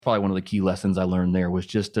Probably one of the key lessons I learned there was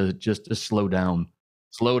just to slow down,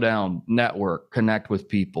 network, connect with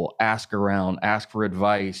people, ask around, ask for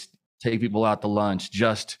advice, take people out to lunch.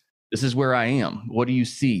 Just, this is where I am. What do you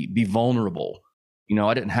see? Be vulnerable.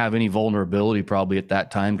 I didn't have any vulnerability probably at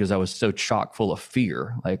that time because I was so chock full of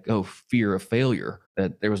fear, fear of failure,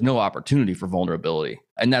 that there was no opportunity for vulnerability.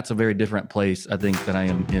 And that's a very different place, I think, than I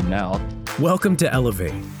am in now. Welcome to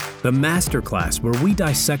Elevate, the masterclass where we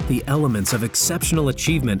dissect the elements of exceptional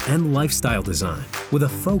achievement and lifestyle design with a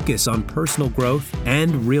focus on personal growth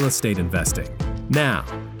and real estate investing. Now,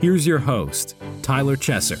 here's your host, Tyler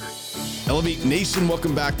Chesser. Elevate Nation,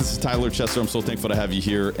 welcome back. This is Tyler Chesser. I'm so thankful to have you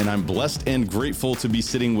here, and I'm blessed and grateful to be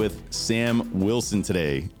sitting with Sam Wilson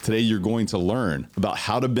today. Today, you're going to learn about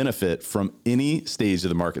how to benefit from any stage of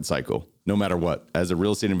the market cycle, no matter what. As a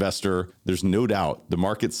real estate investor, there's no doubt the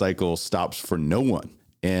market cycle stops for no one,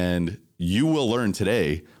 and you will learn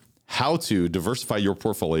today how to diversify your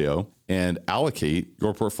portfolio and allocate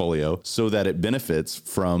your portfolio so that it benefits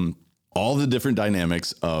from all the different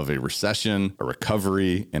dynamics of a recession, a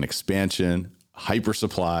recovery, an expansion, hyper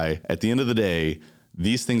supply. At the end of the day,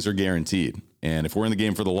 these things are guaranteed. And if we're in the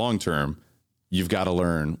game for the long term, you've got to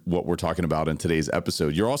learn what we're talking about in today's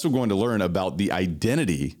episode. You're also going to learn about the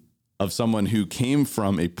identity of someone who came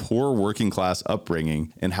from a poor working class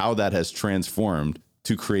upbringing and how that has transformed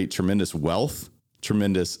to create tremendous wealth,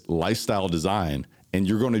 tremendous lifestyle design. And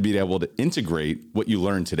you're going to be able to integrate what you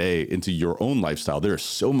learned today into your own lifestyle. There's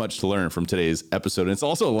so much to learn from today's episode. And it's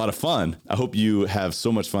also a lot of fun. I hope you have so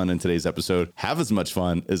much fun in today's episode. Have as much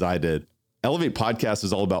fun as I did. Elevate Podcast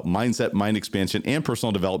is all about mindset, mind expansion, and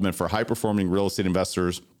personal development for high-performing real estate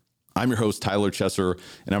investors. I'm your host, Tyler Chesser,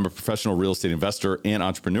 and I'm a professional real estate investor and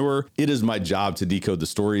entrepreneur. It is my job to decode the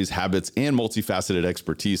stories, habits, and multifaceted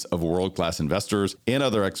expertise of world-class investors and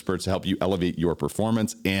other experts to help you elevate your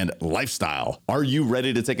performance and lifestyle. Are you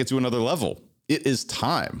ready to take it to another level? It is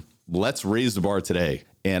time. Let's raise the bar today.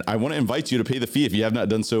 And I want to invite you to pay the fee if you have not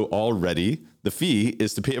done so already. The fee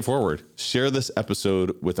is to pay it forward. Share this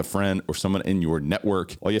episode with a friend or someone in your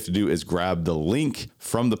network. All you have to do is grab the link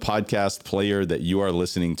from the podcast player that you are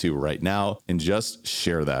listening to right now and just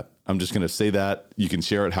share that. I'm just going to say that. You can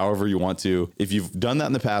share it however you want to. If you've done that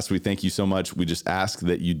in the past, we thank you so much. We just ask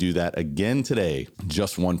that you do that again today.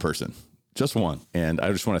 Just one person. Just one. And I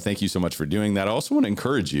just want to thank you so much for doing that. I also want to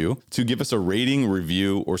encourage you to give us a rating,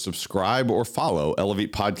 review, or subscribe or follow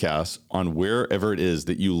Elevate Podcasts on wherever it is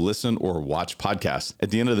that you listen or watch podcasts.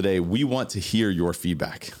 At the end of the day, we want to hear your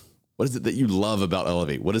feedback. What is it that you love about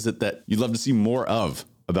Elevate? What is it that you'd love to see more of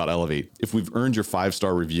about Elevate? If we've earned your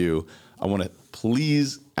 5-star review, I want to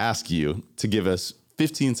please ask you to give us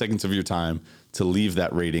 15 seconds of your time to leave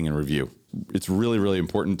that rating and review. It's really, really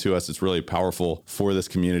important to us. It's really powerful for this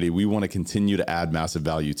community. We want to continue to add massive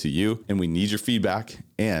value to you, and we need your feedback,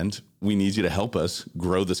 and we need you to help us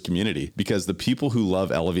grow this community, because the people who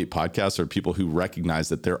love Elevate Podcasts are people who recognize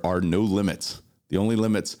that there are no limits. The only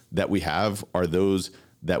limits that we have are those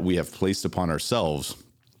that we have placed upon ourselves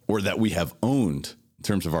or that we have owned in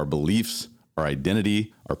terms of our beliefs, our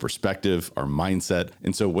identity, our perspective, our mindset.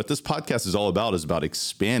 And so what this podcast is all about is about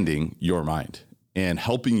expanding your mind and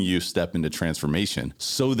helping you step into transformation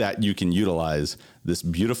so that you can utilize this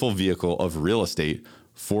beautiful vehicle of real estate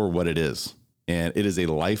for what it is. And it is a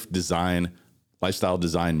lifestyle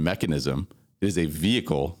design mechanism. It is a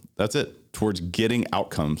vehicle, that's it, towards getting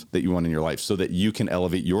outcomes that you want in your life so that you can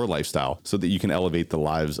elevate your lifestyle, so that you can elevate the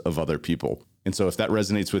lives of other people. And so if that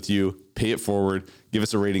resonates with you, pay it forward, give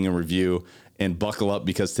us a rating and review, and buckle up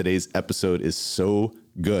because today's episode is so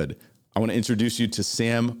good. I want to introduce you to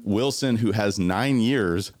Sam Wilson, who has 9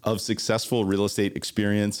 years of successful real estate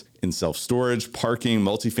experience in self-storage, parking,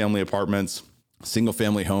 multifamily apartments,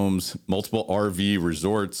 single-family homes, multiple RV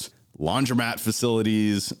resorts, laundromat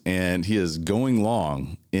facilities, and he is going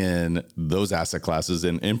long in those asset classes.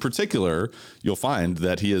 And in particular, you'll find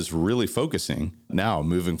that he is really focusing now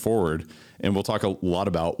moving forward. And we'll talk a lot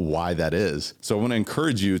about why that is. So I want to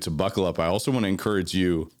encourage you to buckle up. I also want to encourage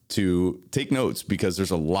you to take notes because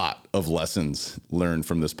there's a lot of lessons learned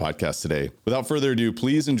from this podcast today. Without further ado,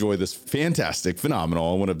 please enjoy this fantastic,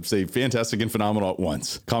 phenomenal, I want to say fantastic and phenomenal at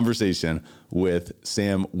once, conversation with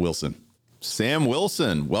Sam Wilson. Sam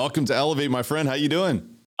Wilson, welcome to Elevate, my friend. How you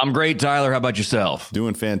doing? I'm great, Tyler. How about yourself?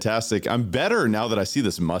 Doing fantastic. I'm better now that I see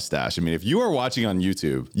this mustache. I mean, if you are watching on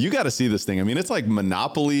YouTube, you got to see this thing. I mean, it's like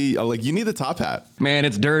Monopoly. Like, you need the top hat. Man,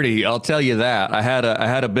 it's dirty. I'll tell you that. I had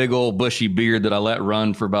a big old bushy beard that I let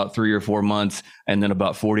run for about 3 or 4 months. And then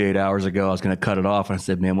about 48 hours ago, I was going to cut it off. And I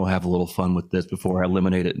said, man, we'll have a little fun with this before I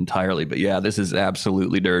eliminate it entirely. But yeah, this is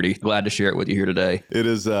absolutely dirty. Glad to share it with you here today. It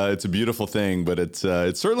is. It's a beautiful thing, but it's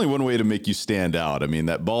certainly one way to make you stand out. I mean,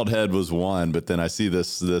 that bald head was one, but then I see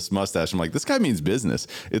this mustache. I'm like, this guy means business.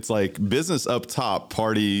 It's like business up top,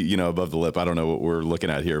 party, above the lip. I don't know what we're looking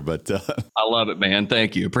at here, but I love it, man.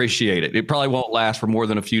 Thank you. Appreciate it. It probably won't last for more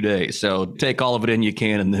than a few days. So take all of it in you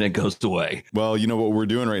can, and then it goes away. Well, what we're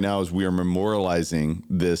doing right now is we are memorializing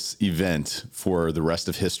this event for the rest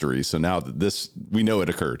of history. So now that we know it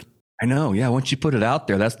occurred. I know. Yeah. Once you put it out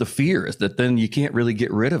there, that's the fear, is that then you can't really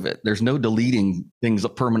get rid of it. There's no deleting things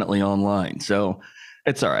permanently online. So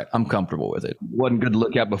it's all right. I'm comfortable with it. Wasn't good to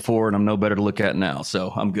look at before, and I'm no better to look at now.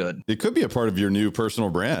 So I'm good. It could be a part of your new personal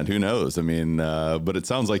brand. Who knows? I mean, but it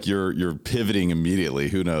sounds like you're pivoting immediately.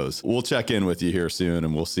 Who knows? We'll check in with you here soon,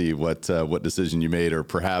 and we'll see what decision you made, or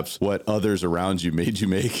perhaps what others around you made you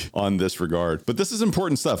make on this regard. But this is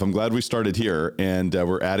important stuff. I'm glad we started here, and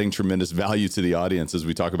we're adding tremendous value to the audience as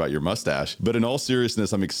we talk about your mustache. But in all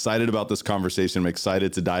seriousness, I'm excited about this conversation. I'm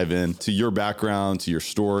excited to dive in to your background, to your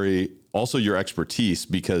story, also your expertise,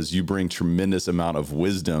 because you bring tremendous amount of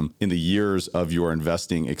wisdom in the years of your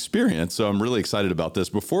investing experience. So I'm really excited about this.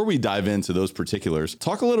 Before we dive into those particulars,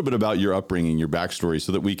 talk a little bit about your upbringing, your backstory,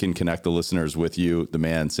 so that we can connect the listeners with you, the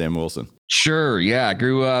man, Sam Wilson. Sure. Yeah. I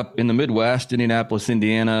grew up in the Midwest, Indianapolis,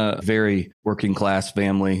 Indiana, very working class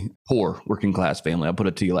family, poor working class family. I'll put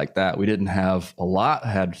it to you like that. We didn't have a lot. I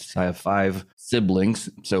have 5 siblings.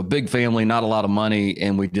 So big family, not a lot of money.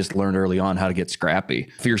 And we just learned early on how to get scrappy.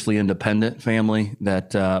 Fiercely independent family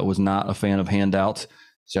that was not a fan of handouts.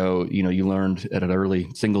 So, you learned at an early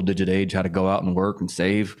single-digit age how to go out and work and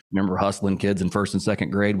save. Remember hustling kids in 1st and 2nd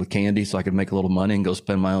grade with candy so I could make a little money and go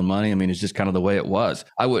spend my own money. I mean, it's just kind of the way it was.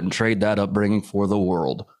 I wouldn't trade that upbringing for the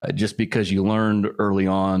world, just because you learned early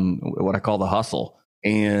on what I call the hustle.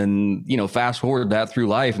 And, fast forward that through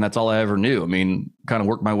life, and that's all I ever knew. I mean, kind of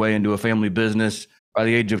worked my way into a family business. By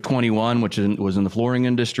the age of 21, which was in the flooring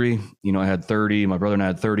industry, I had 30, my brother and I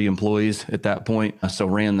had 30 employees at that point. So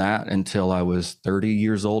ran that until I was 30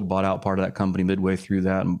 years old, bought out part of that company midway through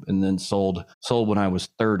that, and then sold when I was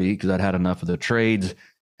 30 because I'd had enough of the trades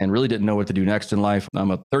and really didn't know what to do next in life. I'm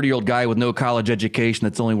a 30-year-old guy with no college education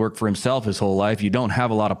that's only worked for himself his whole life. You don't have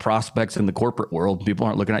a lot of prospects in the corporate world. People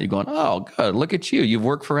aren't looking at you going, oh, good, look at you. You've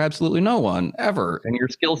worked for absolutely no one ever. And your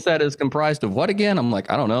skill set is comprised of what again? I'm like,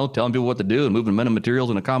 I don't know, telling people what to do and moving men and materials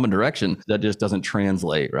in a common direction. That just doesn't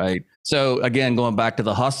translate, right? So again, going back to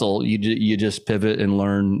the hustle, you just pivot and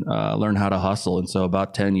learn how to hustle. And so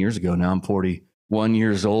about 10 years ago now, I'm 41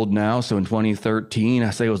 years old now. So in 2013, I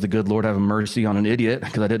say it was the good Lord having mercy on an idiot,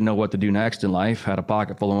 because I didn't know what to do next in life. Had a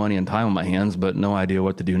pocket full of money and time on my hands, but no idea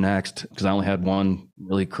what to do next, because I only had one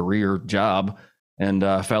really career job, and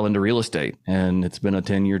fell into real estate. And it's been a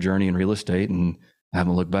 10-year journey in real estate, and I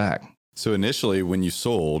haven't looked back. So initially, when you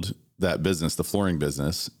sold that business, the flooring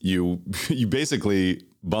business, you basically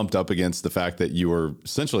bumped up against the fact that you were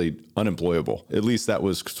essentially unemployable. At least that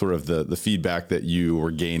was sort of the feedback that you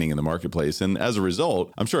were gaining in the marketplace. And as a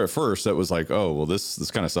result, I'm sure at first that was like, oh, well,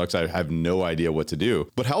 this kind of sucks. I have no idea what to do.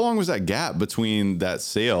 But how long was that gap between that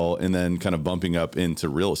sale and then kind of bumping up into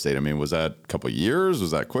real estate? I mean, was that a couple of years?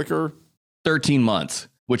 Was that quicker? 13 months.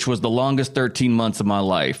 Which was the longest 13 months of my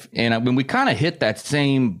life. And when we kind of hit that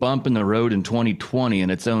same bump in the road in 2020 in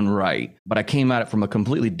its own right, but I came at it from a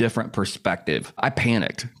completely different perspective. I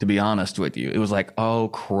panicked, to be honest with you. It was like, oh,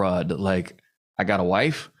 crud. Like, I got a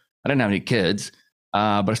wife. I didn't have any kids,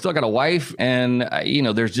 but I still got a wife. And,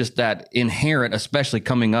 there's just that inherent, especially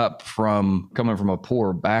coming from a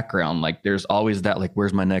poor background. Like, there's always that, like,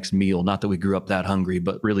 where's my next meal? Not that we grew up that hungry,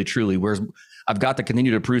 but really, truly, I've got to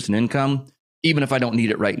continue to produce an income, even if I don't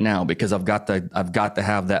need it right now, because I've got to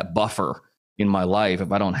have that buffer in my life.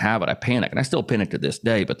 If I don't have it, I panic. And I still panic to this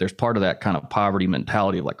day, but there's part of that kind of poverty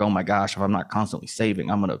mentality of like, oh my gosh, if I'm not constantly saving,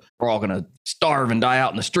 we're all going to starve and die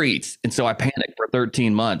out in the streets. And so I panicked for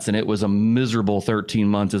 13 months, and it was a miserable 13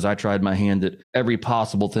 months as I tried my hand at every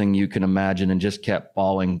possible thing you can imagine and just kept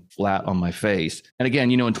falling flat on my face. And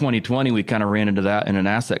again, in 2020, we kind of ran into that in an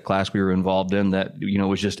asset class we were involved in that,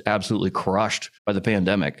 was just absolutely crushed by the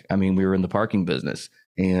pandemic. I mean, we were in the parking business,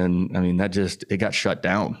 and I mean, it got shut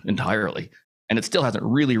down entirely. And it still hasn't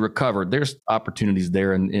really recovered. There's opportunities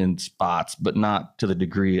there in spots, but not to the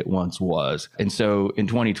degree it once was. And so in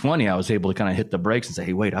 2020, I was able to kind of hit the brakes and say,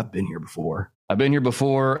 hey, wait, I've been here before. I've been here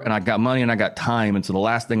before and I got money and I got time. And so the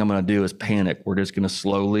last thing I'm going to do is panic. We're just going to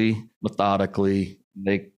slowly, methodically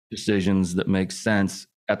make decisions that make sense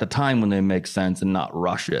at the time when they make sense and not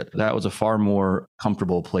rush it. That was a far more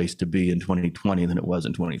comfortable place to be in 2020 than it was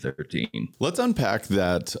in 2013. Let's unpack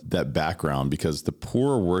that background, because the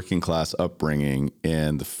poor working class upbringing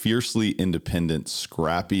and the fiercely independent,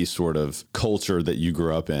 scrappy sort of culture that you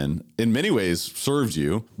grew up in many ways served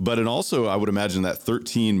you. But it also, I would imagine that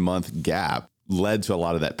 13-month gap led to a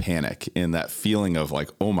lot of that panic and that feeling of like,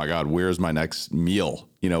 oh my God, where's my next meal?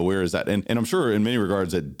 Where is that? And I'm sure in many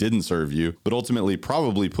regards it didn't serve you, but ultimately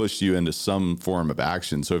probably pushed you into some form of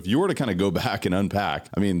action. So if you were to kind of go back and unpack,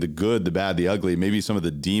 the good, the bad, the ugly, maybe some of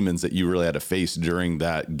the demons that you really had to face during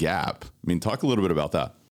that gap. Talk a little bit about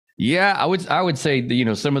that. Yeah, I would say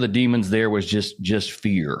that, some of the demons there was just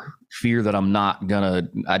fear that I'm not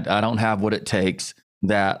I don't have what it takes,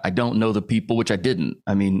 that I don't know the people, which I didn't.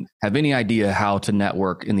 Have any idea how to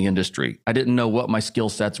network in the industry. I didn't know what my skill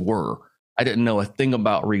sets were. I didn't know a thing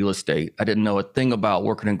about real estate. I didn't know a thing about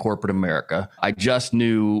working in corporate America. I just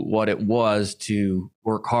knew what it was to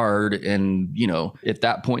work hard. And, at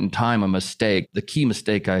that point in time, the key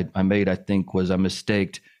mistake I made, I think, was I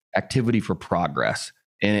mistaked activity for progress.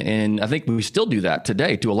 And I think we still do that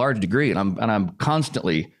today to a large degree. And I'm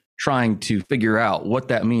constantly trying to figure out what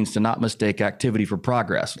that means to not mistake activity for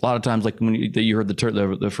progress. A lot of times, like when you heard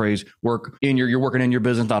the phrase you're working in your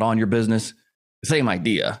business, not on your business, same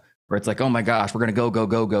idea, where it's like, oh my gosh, we're going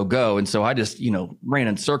to go. And so I just, ran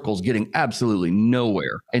in circles getting absolutely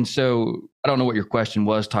nowhere. And so I don't know what your question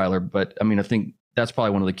was, Tyler, but I think that's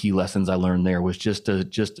probably one of the key lessons I learned there was just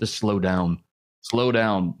to slow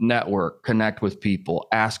down, network, connect with people,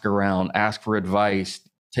 ask around, ask for advice,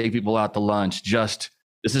 take people out to lunch,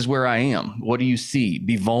 this is where I am. What do you see?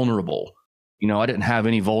 Be vulnerable. I didn't have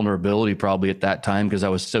any vulnerability probably at that time because I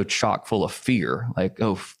was so chock full of fear,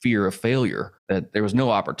 fear of failure, that there was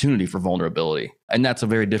no opportunity for vulnerability. And that's a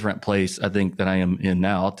very different place, I think, than I am in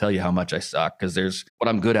now. I'll tell you how much I suck, because what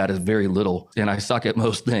I'm good at is very little, and I suck at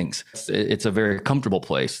most things. It's a very comfortable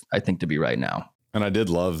place, I think, to be right now. And I did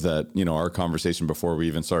love that, our conversation before we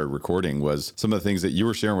even started recording was some of the things that you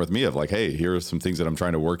were sharing with me of like, hey, here are some things that I'm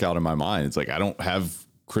trying to work out in my mind. It's like, I don't have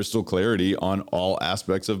crystal clarity on all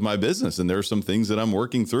aspects of my business. And there are some things that I'm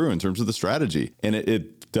working through in terms of the strategy. And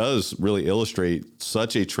it does really illustrate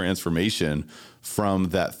such a transformation from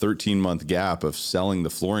that 13-month gap of selling the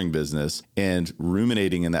flooring business and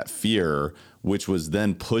ruminating in that fear, which was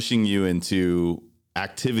then pushing you into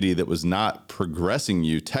activity that was not progressing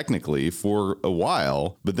you technically for a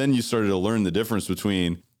while. But then you started to learn the difference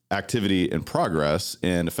between activity and progress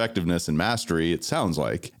and effectiveness and mastery, it sounds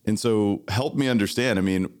like. And so help me understand,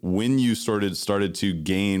 when you started to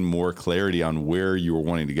gain more clarity on where you were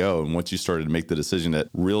wanting to go, and once you started to make the decision that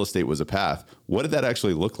real estate was a path, what did that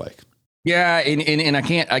actually look like? Yeah. And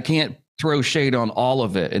I can't throw shade on all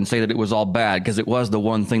of it and say that it was all bad, because it was the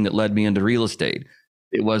one thing that led me into real estate.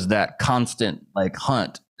 It was that constant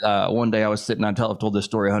hunt. One day I was sitting, I've told this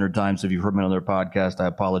story 100 times. If you've heard me on their podcast, I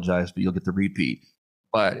apologize, but you'll get the repeat.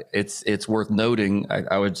 But it's worth noting.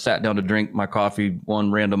 I would sat down to drink my coffee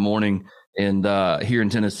one random morning, and here in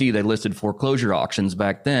Tennessee, they listed foreclosure auctions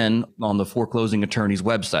back then on the foreclosing attorney's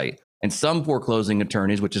website. And some foreclosing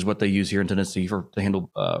attorneys, which is what they use here in Tennessee to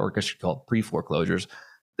handle, or I guess you call it pre-foreclosures,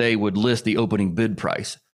 they would list the opening bid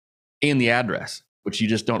price and the address, which you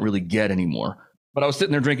just don't really get anymore. But I was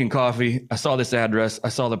sitting there drinking coffee. I saw this address. I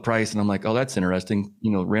saw the price, and I'm like, oh, that's interesting.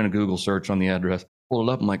 Ran a Google search on the address. Pulled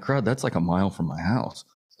it up. I'm like, crud, that's like a mile from my house.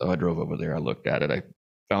 So I drove over there. I looked at it. I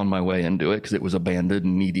found my way into it because it was abandoned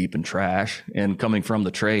and knee deep in trash. And coming from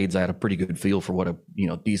the trades, I had a pretty good feel for what a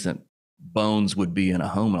decent bones would be in a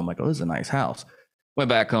home. And I'm like, oh, this is a nice house. Went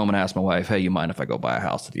back home and asked my wife, hey, you mind if I go buy a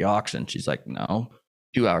house at the auction? She's like, no.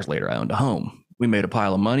 2 hours later, I owned a home. We made a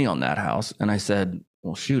pile of money on that house. And I said,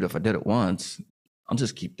 well, shoot, if I did it once, I'll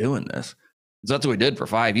just keep doing this. So that's what we did for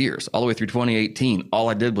 5 years, all the way through 2018. All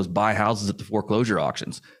I did was buy houses at the foreclosure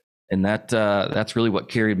auctions. And that's really what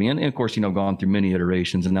carried me in. And of course, gone through many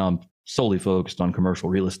iterations, and now I'm solely focused on commercial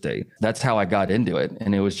real estate. That's how I got into it.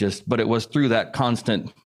 And it was through that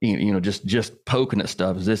constant, just poking at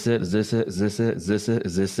stuff. Is this it? Is this it? Is this it? Is this it?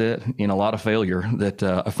 Is this it? A lot of failure that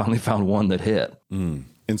I finally found one that hit. And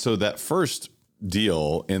so that first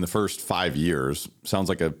deal in the first 5 years sounds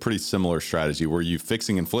like a pretty similar strategy. Were you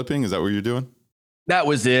fixing and flipping? Is that what you're doing? That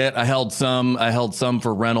was it. I held some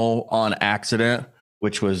for rental on accident,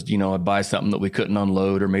 which was, I'd buy something that we couldn't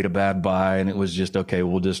unload or made a bad buy. And it was just, okay,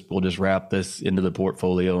 we'll just wrap this into the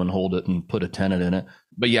portfolio and hold it and put a tenant in it.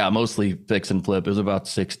 But yeah, mostly fix and flip. It was about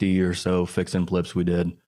 60 or so fix and flips we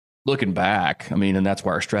did. looking back, I mean, and that's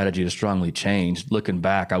why our strategy has strongly changed. Looking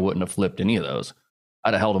back, I wouldn't have flipped any of those.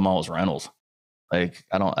 I'd have held them all as rentals. Like,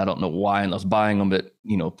 I don't know why. And I was buying them at,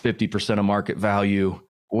 50% of market value.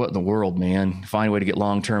 What in the world, man? Find a way to get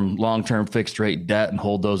long-term fixed rate debt and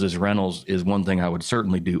hold those as rentals is one thing I would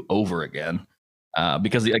certainly do over again.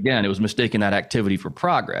 Because again, it was mistaking that activity for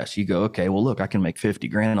progress. You go, okay, well, look, I can make 50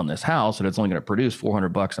 grand on this house and it's only going to produce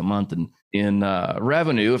 $400 a month in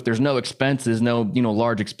revenue. If there's no expenses, no,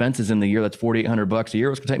 large expenses in the year, that's $4,800 a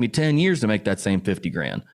year. It's going to take me 10 years to make that same 50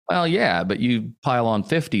 grand. Well, yeah, but you pile on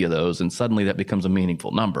 50 of those and suddenly that becomes a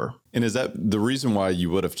meaningful number. And is that the reason why you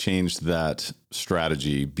would have changed that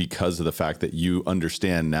strategy, because of the fact that you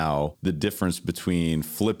understand now the difference between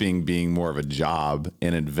flipping being more of a job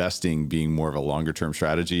and investing being more of a longer term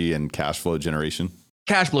strategy and cash flow generation?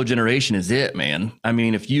 Cash flow generation is it, man. I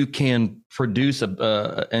mean, if you can produce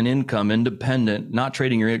an income independent, not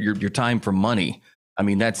trading your time for money, I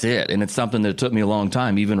mean, that's it. And it's something that took me a long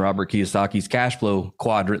time. Even Robert Kiyosaki's cash flow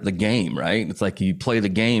quadrant, the game, right? It's like you play the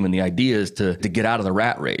game and the idea is to get out of the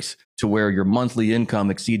rat race to where your monthly income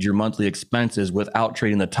exceeds your monthly expenses without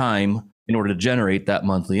trading the time in order to generate that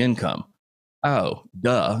monthly income. Oh,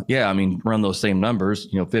 duh. Yeah. I mean, run those same numbers,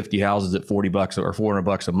 50 houses at $40 or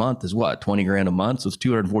 $400 a month is what? 20 grand a month. So it's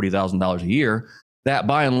 $240,000 a year. That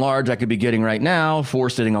by and large, I could be getting right now for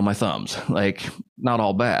sitting on my thumbs. Like, not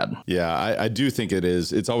all bad. Yeah, I do think it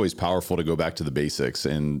is. It's always powerful to go back to the basics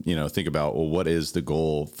and, think about, well, what is the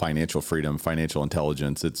goal? Financial freedom, financial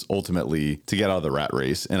intelligence. It's ultimately to get out of the rat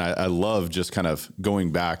race. And I love just kind of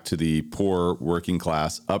going back to the poor working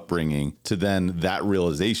class upbringing to then that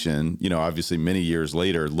realization, obviously many years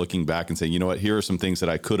later, looking back and saying, you know what, here are some things that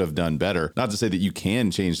I could have done better. Not to say that you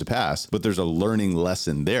can change the past, but there's a learning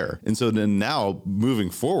lesson there. And so then now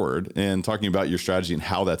moving forward and talking about your strategy and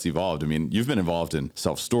how that's evolved. I mean, you've been involved in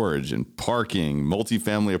self-storage and parking,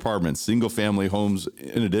 multifamily apartments, single family homes,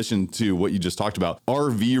 in addition to what you just talked about,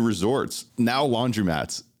 RV resorts, now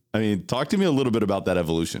laundromats. I mean, talk to me a little bit about that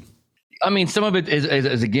evolution. I mean, some of it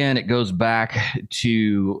is again, it goes back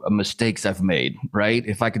to mistakes I've made, right?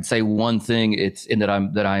 If I could say one thing, it's in that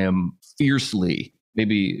I am fiercely,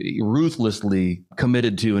 maybe ruthlessly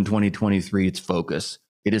committed to in 2023, it's focus.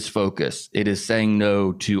 It is focus. It is saying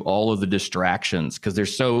no to all of the distractions because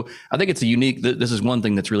I think it's this is one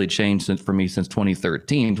thing that's really changed for me since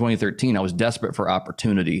 2013. 2013, I was desperate for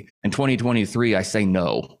opportunity. In 2023, I say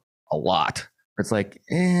no a lot. It's like,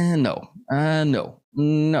 no.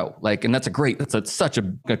 Like, and that's such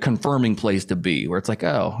a confirming place to be where it's like,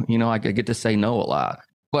 I get to say no a lot.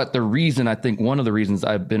 But one of the reasons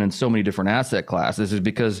I've been in so many different asset classes is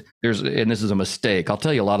because and this is a mistake. I'll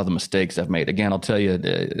tell you a lot of the mistakes I've made. Again, I'll tell you,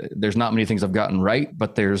 there's not many things I've gotten right,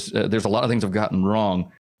 but there's a lot of things I've gotten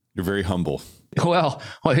wrong. You're very humble. Well,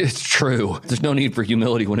 it's true. There's no need for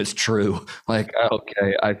humility when it's true. Like,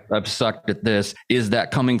 okay, I've sucked at this. Is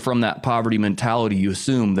that coming from that poverty mentality? You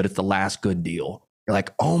assume that it's the last good deal. You're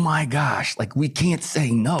like, oh my gosh, like we can't say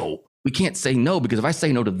no. We can't say no because if I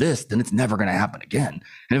say no to this, then it's never going to happen again.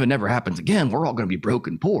 And if it never happens again, we're all going to be broke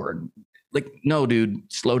and poor. Like, no,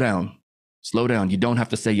 dude, slow down. Slow down. You don't have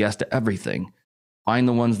to say yes to everything. Find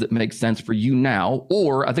the ones that make sense for you now.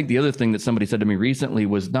 Or I think the other thing that somebody said to me recently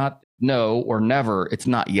was not no or never. It's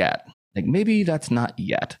not yet. Like, maybe that's not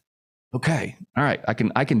yet. Okay. All right.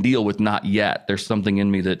 I can deal with not yet. There's something in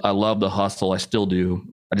me that I love the hustle. I still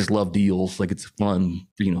do. I just love deals. Like, it's fun.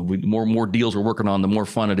 The more deals we're working on, the more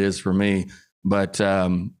fun it is for me. But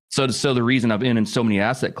so the reason I've been in so many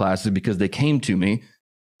asset classes is because they came to me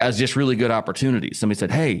as just really good opportunities. Somebody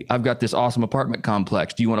said, hey, I've got this awesome apartment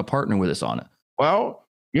complex. Do you want to partner with us on it? Well,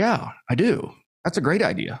 yeah, I do. That's a great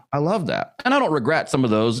idea. I love that. And I don't regret some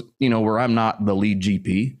of those, where I'm not the lead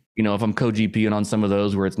GP. If I'm co-GPing on some of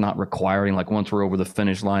those where it's not requiring, like once we're over the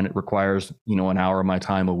finish line, it requires, an hour of my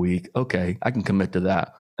time a week. Okay, I can commit to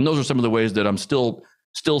that. And those are some of the ways that I'm still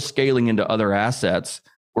scaling into other assets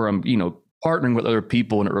where I'm, partnering with other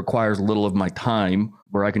people and it requires a little of my time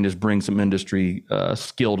where I can just bring some industry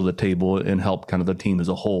skill to the table and help kind of the team as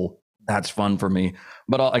a whole. That's fun for me.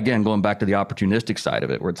 But again, going back to the opportunistic side of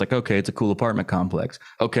it, where it's like, okay, it's a cool apartment complex.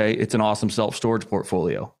 Okay, it's an awesome self-storage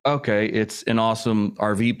portfolio. Okay, it's an awesome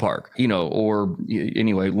RV park, or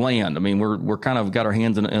anyway, land. I mean, we're kind of got our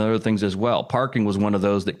hands in other things as well. Parking was one of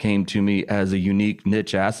those that came to me as a unique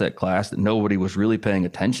niche asset class that nobody was really paying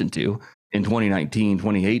attention to in 2019,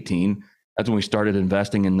 2018. That's when we started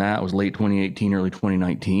investing in that. It was late 2018, early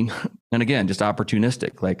 2019. And again, just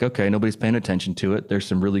opportunistic. Like, okay, nobody's paying attention to it. There's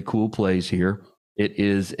some really cool plays here. It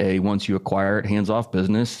is once you acquire it, hands-off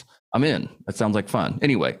business. I'm in. That sounds like fun.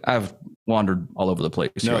 Anyway, I've wandered all over the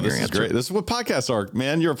place. No, this is great. This is what podcasts are,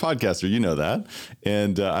 man. You're a podcaster, you know that.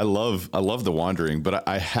 And I love the wandering, but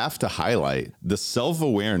I have to highlight the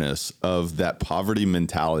self-awareness of that poverty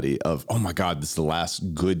mentality of, oh my God, this is the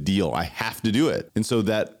last good deal. I have to do it. And so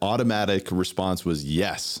that automatic response was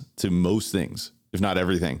yes to most things, if not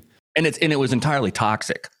everything. And it was entirely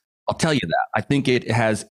toxic. I'll tell you that. I think it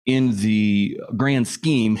has, in the grand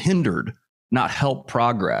scheme, hindered, not helped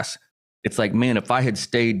progress. It's like, man, if I had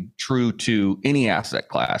stayed true to any asset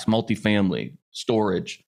class, multifamily,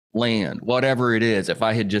 storage, land, whatever it is, if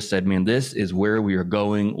I had just said, man, this is where we are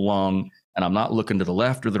going long, and I'm not looking to the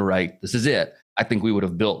left or the right, this is it, I think we would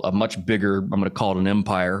have built a much bigger, I'm going to call it an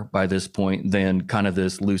empire by this point, than kind of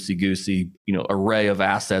this loosey-goosey, array of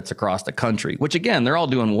assets across the country, which again, they're all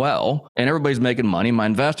doing well and everybody's making money. My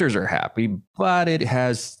investors are happy, but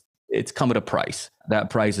it's come at a price. That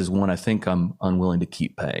price is one I think I'm unwilling to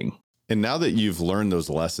keep paying. And now that you've learned those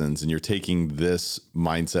lessons and you're taking this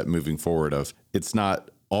mindset moving forward of, it's not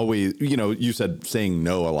always, you said saying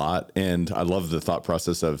no a lot. And I love the thought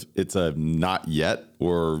process of it's a not yet,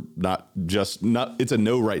 or it's a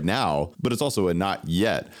no right now, but it's also a not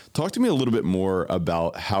yet. Talk to me a little bit more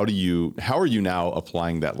about how are you now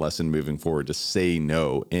applying that lesson moving forward to say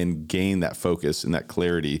no and gain that focus and that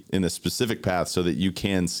clarity in a specific path so that you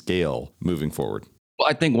can scale moving forward? Well,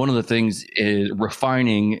 I think one of the things is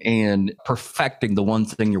refining and perfecting the one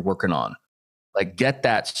thing you're working on. Like, get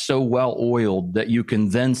that so well oiled that you can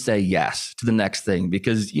then say yes to the next thing.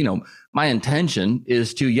 Because, my intention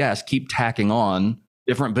is to, yes, keep tacking on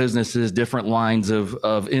different businesses, different lines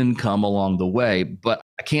of income along the way, but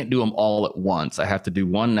I can't do them all at once. I have to do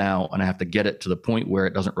one now, and I have to get it to the point where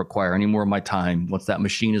it doesn't require any more of my time. Once that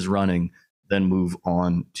machine is running, then move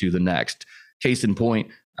on to the next. Case in point,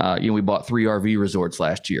 we bought 3 RV resorts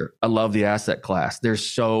last year. I love the asset class. There's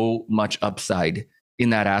so much upside in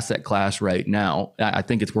that asset class right now. I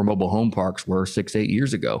think it's where mobile home parks were 6-8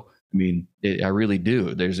 years ago. I mean, I really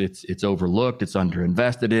do. It's overlooked. It's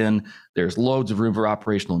underinvested in. There's loads of room for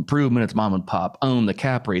operational improvement. It's mom and pop owned. The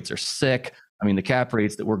cap rates are sick. I mean, the cap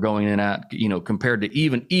rates that we're going in at, compared to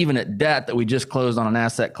even at debt that we just closed on an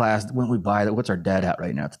asset class, when we buy that, what's our debt at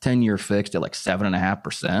right now? It's a 10-year fixed at like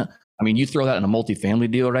 7.5%. I mean, you throw that in a multifamily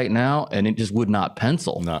deal right now, and it just would not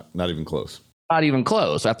pencil. Not even close. Not even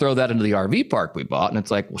close. I throw that into the RV park we bought, and it's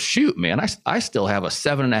like, well, shoot, man, I still have a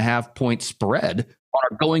 7.5 point spread on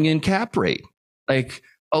our going in cap rate. Like,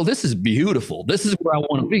 oh, this is beautiful. This is where I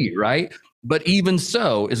want to be, right? But even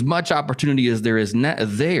so, as much opportunity as there is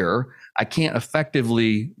there, I can't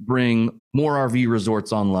effectively bring more RV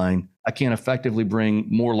resorts online. I can't effectively bring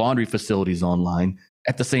more laundry facilities online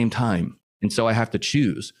at the same time. And so I have to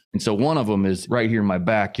choose. And so one of them is right here in my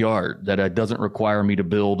backyard, that it doesn't require me to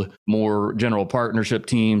build more general partnership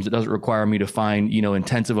teams. It doesn't require me to find,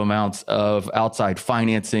 intensive amounts of outside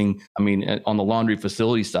financing. I mean, on the laundry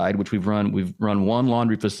facility side, which we've run one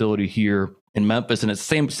laundry facility here in Memphis, and it's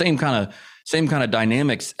same kind of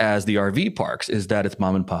dynamics as the RV parks, is that it's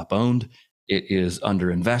mom and pop owned. It is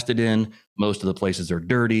underinvested in. Most of the places are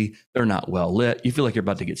dirty. They're not well lit. You feel like you're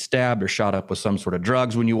about to get stabbed or shot up with some sort of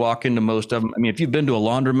drugs when you walk into most of them. I mean, if you've been to a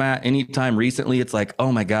laundromat anytime recently, it's like,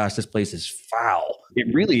 oh my gosh, this place is foul.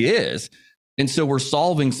 It really is. And so we're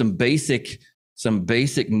solving some basic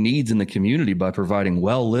needs in the community by providing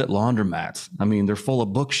well-lit laundromats. I mean, they're full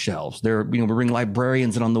of bookshelves. We bring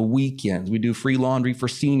librarians in on the weekends. We do free laundry for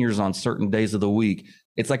seniors on certain days of the week.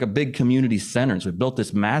 It's like a big community center. And so we built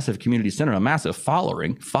this massive community center, a massive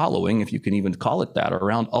following, if you can even call it that,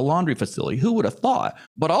 around a laundry facility. Who would have thought?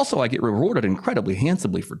 But also I get rewarded incredibly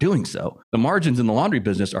handsomely for doing so. The margins in the laundry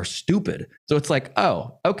business are stupid. So it's like,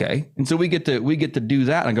 oh, okay. And so we get to do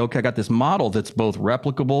that and go, okay, I got this model that's both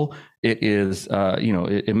replicable. It is,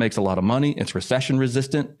 it makes a lot of money. It's recession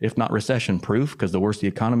resistant, if not recession proof, because the worse the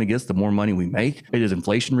economy gets, the more money we make. It is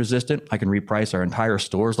inflation resistant. I can reprice our entire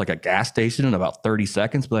stores like a gas station in about 30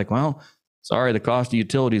 seconds. Be like, well, sorry, the cost of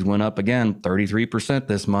utilities went up again, 33%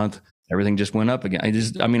 this month. Everything just went up again.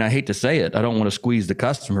 I hate to say it. I don't want to squeeze the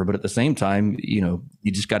customer, but at the same time, you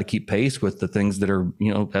just got to keep pace with the things that are,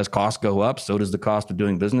 as costs go up, so does the cost of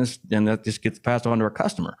doing business. And that just gets passed on to our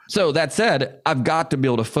customer. So that said, I've got to be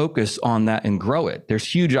able to focus on that and grow it. There's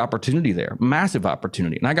huge opportunity there, massive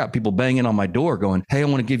opportunity. And I got people banging on my door going, hey, I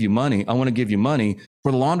want to give you money. I want to give you money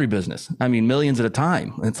for the laundry business. I mean, millions at a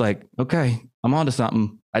time. And it's like, okay, I'm onto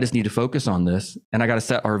something. I just need to focus on this. And I got to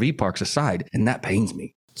set RV parks aside. And that pains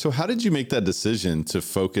me. So how did you make that decision to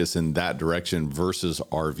focus in that direction versus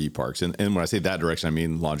RV parks? And when I say that direction, I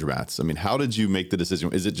mean laundromats. I mean, how did you make the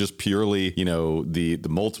decision? Is it just purely, the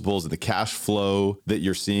multiples and the cash flow that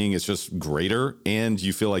you're seeing is just greater, and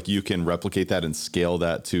you feel like you can replicate that and scale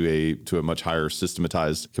that to a much higher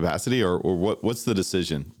systematized capacity, or what's the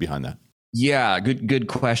decision behind that? Yeah, good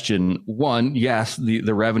question. One, yes,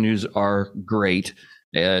 the revenues are great.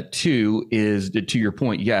 Two is, to your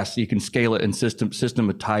point, yes, you can scale it and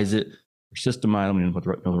systematize it. I don't even know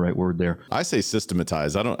the right word there. I say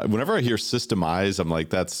systematize. Whenever I hear systemize, I'm like,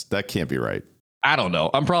 that can't be right. I don't know.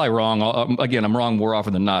 I'm probably wrong. I'm wrong more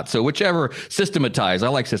often than not. So whichever, systematize. I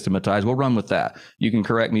like systematize. We'll run with that. You can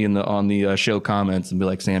correct me on the show comments and be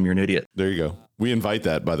like, Sam, you're an idiot. There you go. We invite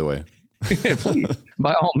that, by the way. Please,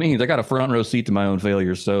 by all means, I got a front row seat to my own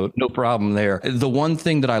failures, so no problem there. The one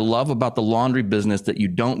thing that I love about the laundry business that you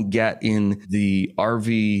don't get in the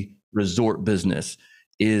RV resort business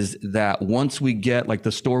is that once we get, like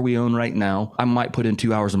the store we own right now, I might put in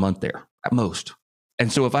 2 hours a month there at most.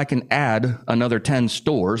 And so if I can add another 10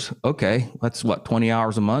 stores, okay, that's 20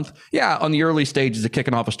 hours a month? Yeah, on the early stages of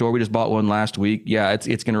kicking off a store, we just bought one last week. Yeah,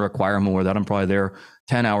 it's going to require more of that. I'm probably there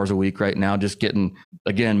 10 hours a week right now, just getting,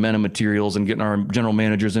 again, men and materials and getting our general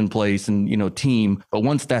managers in place and, team. But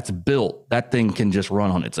once that's built, that thing can just run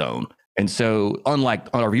on its own. And so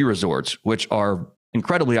unlike RV resorts, which are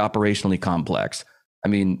incredibly operationally complex, I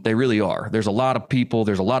mean, they really are. There's a lot of people.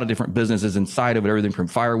 There's a lot of different businesses inside of it, everything from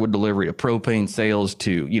firewood delivery to propane sales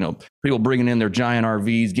to, people bringing in their giant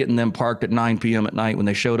RVs, getting them parked at 9 p.m. at night when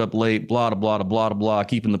they showed up late, blah, blah, blah, blah, blah,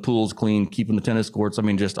 keeping the pools clean, keeping the tennis courts. I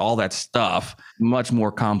mean, just all that stuff, much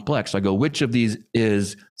more complex. So I go, which of these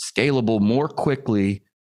is scalable more quickly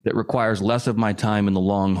that requires less of my time in the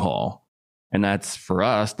long haul? And that's, for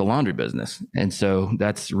us, the laundry business. And so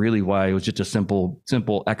that's really why it was just a simple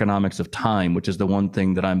economics of time, which is the one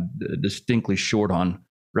thing that I'm distinctly short on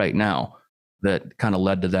right now, that kind of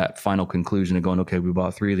led to that final conclusion of going, okay, we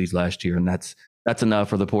bought 3 of these last year, and that's enough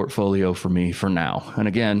for the portfolio for me for now. And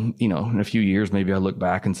again, in a few years, maybe I look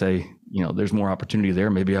back and say, there's more opportunity there.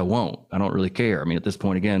 Maybe I won't. I don't really care. I mean, at this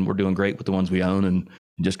point, again, we're doing great with the ones we own and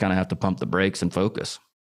just kind of have to pump the brakes and focus.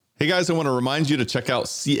 Hey guys, I want to remind you to check out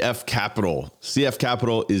CF Capital. CF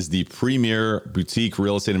Capital is the premier boutique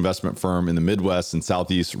real estate investment firm in the Midwest and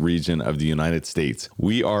Southeast region of the United States.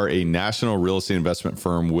 We are a national real estate investment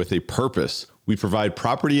firm with a purpose. We provide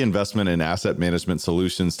property investment and asset management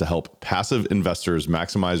solutions to help passive investors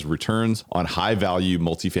maximize returns on high-value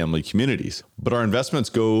multifamily communities. But our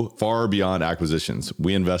investments go far beyond acquisitions.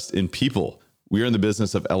 We invest in people. We are in the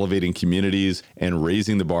business of elevating communities and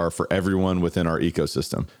raising the bar for everyone within our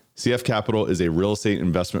ecosystem. CF Capital is a real estate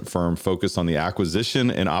investment firm focused on the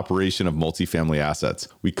acquisition and operation of multifamily assets.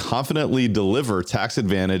 We confidently deliver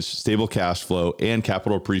tax-advantaged, stable cash flow and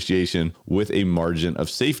capital appreciation with a margin of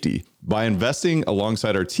safety. By investing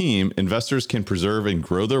alongside our team, investors can preserve and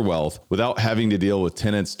grow their wealth without having to deal with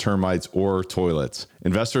tenants, termites, or toilets.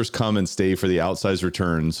 Investors come and stay for the outsized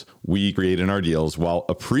returns we create in our deals while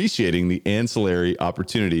appreciating the ancillary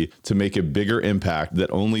opportunity to make a bigger impact that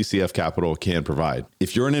only CF Capital can provide.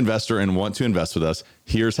 If you're an investor and want to invest with us,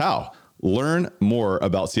 here's how. Learn more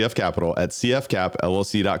about CF Capital at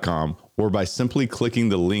cfcapllc.com or by simply clicking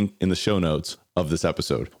the link in the show notes of this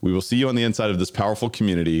episode. We will see you on the inside of this powerful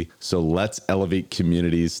community, so let's elevate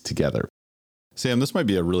communities together. Sam, this might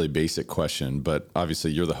be a really basic question, but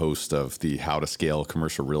obviously you're the host of the How to Scale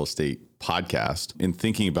Commercial Real Estate podcast. In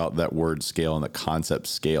thinking about that word scale and the concept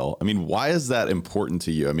scale, I mean, why is that important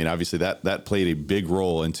to you? I mean, obviously that played a big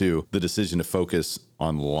role into the decision to focus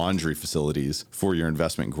on laundry facilities for your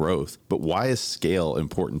investment growth, but why is scale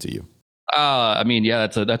important to you?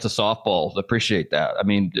 That's a softball. Appreciate that. I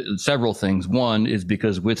mean, several things. One is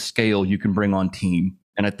because with scale, you can bring on team.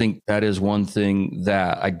 And I think that is one thing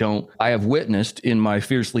that I have witnessed in my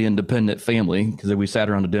fiercely independent family, because we sat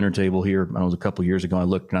around the dinner table here, I was a couple of years ago, I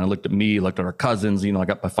looked at me, looked at our cousins, I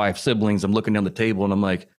got my 5 siblings, I'm looking down the table and I'm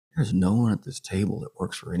like, there's no one at this table that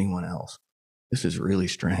works for anyone else. This is really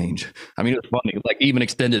strange. I mean, it's funny, like even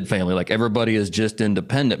extended family, like everybody is just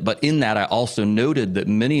independent. But in that, I also noted that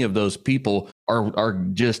many of those people are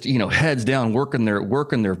just, heads down, working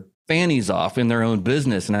their fannies off in their own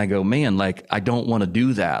business. And I go, man, like, I don't want to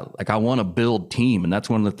do that. Like, I want to build team. And that's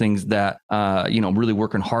one of the things that, I'm really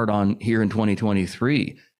working hard on here in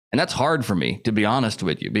 2023. And that's hard for me, to be honest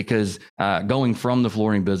with you, because going from the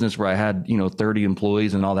flooring business where I had, 30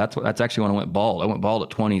 employees and all that's actually when I went bald. I went bald at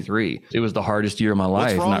 23. It was the hardest year of my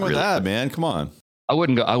life. What's wrong with that, man? Come on. I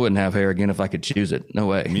wouldn't have hair again if I could choose it. No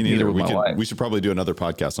way. Me neither. with my wife. We should probably do another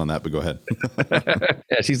podcast on that, but go ahead.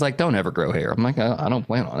 Yeah, she's like, don't ever grow hair. I'm like, I don't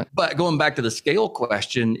plan on it. But going back to the scale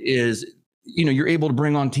question is, you're able to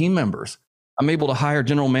bring on team members. I'm able to hire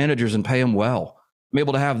general managers and pay them well. I'm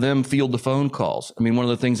able to have them field the phone calls. I mean, one of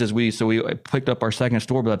the things is we picked up our second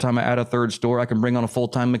store. By the time I add a third store, I can bring on a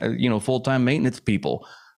full-time maintenance people.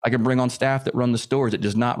 I can bring on staff that run the stores. It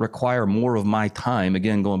does not require more of my time.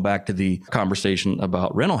 Again, going back to the conversation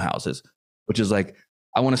about rental houses, which is like,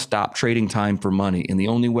 I want to stop trading time for money. And the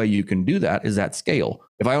only way you can do that is at scale.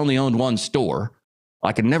 If I only owned one store,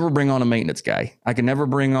 I could never bring on a maintenance guy. I can never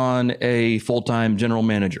bring on a full-time general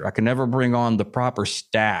manager. I can never bring on the proper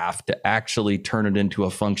staff to actually turn it into a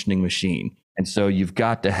functioning machine. And so you've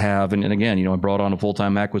got to have, and again, I brought on a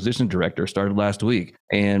full-time acquisition director, started last week.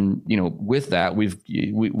 And, with that,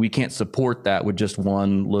 we can't support that with just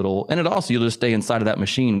one little, and it also, you'll just stay inside of that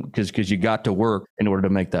machine because you got to work in order to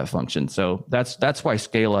make that function. So that's why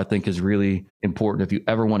scale, I think, is really important. If you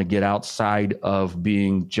ever want to get outside of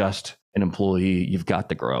being just an employee, you've got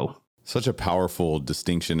to grow. Such a powerful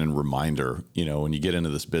distinction and reminder, when you get into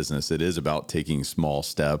this business, it is about taking small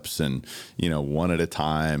steps and, one at a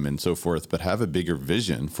time and so forth, but have a bigger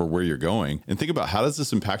vision for where you're going and think about how does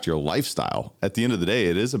this impact your lifestyle? At the end of the day,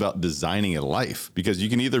 it is about designing a life because you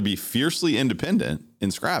can either be fiercely independent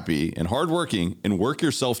and scrappy and hardworking and work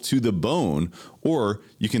yourself to the bone, or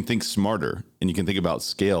you can think smarter and you can think about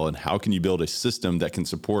scale and how can you build a system that can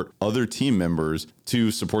support other team members to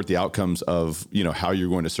support the outcomes of, how you're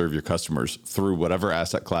going to serve your customers through whatever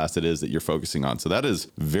asset class it is that you're focusing on. So that is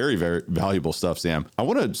very, very valuable stuff, Sam. I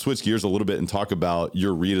want to switch gears a little bit and talk about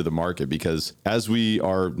your read of the market, because as we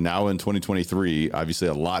are now in 2023, obviously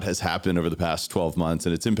a lot has happened over the past 12 months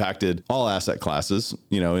and it's impacted all asset classes,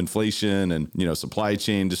 inflation and, supply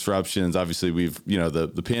chain disruptions. Obviously we've,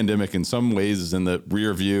 the pandemic in some ways is in the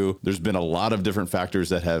rear view. There's been a lot of different factors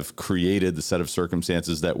that have created the set of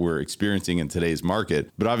circumstances that we're experiencing in today's market.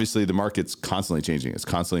 But obviously the market's constantly changing. It's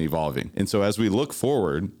constantly evolving. And so as we look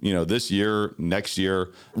forward, this year, next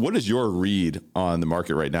year, what is your read on the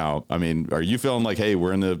market right now? I mean, are you feeling like, hey,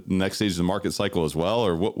 we're in the next stage of the market cycle as well?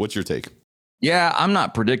 Or what's your take? Yeah, I'm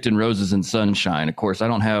not predicting roses and sunshine. Of course, I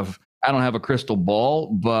don't have a crystal ball,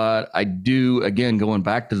 but I do, again, going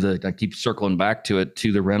back to I keep circling back to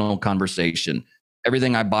the rental conversation.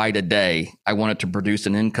 Everything I buy today, I want it to produce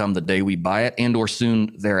an income the day we buy it and or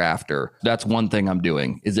soon thereafter. That's one thing I'm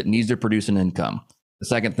doing, is it needs to produce an income. The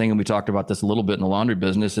second thing, and we talked about this a little bit in the laundry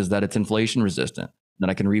business, is that it's inflation resistant.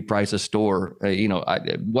 Then I can reprice a store.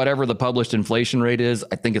 Whatever the published inflation rate is,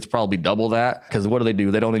 I think it's probably double that, because what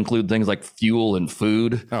do? They don't include things like fuel and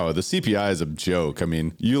food. Oh, the CPI is a joke. I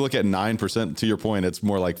mean, you look at 9%, to your point, it's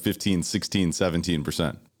more like 15, 16,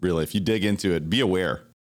 17%. Really, if you dig into it, be aware.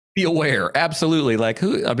 Be aware. Absolutely. Like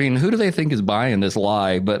who do they think is buying this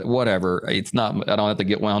lie? But whatever. It's not, I don't have to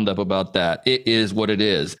get wound up about that. It is what it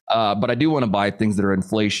is. But I do want to buy things that are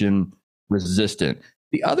inflation resistant.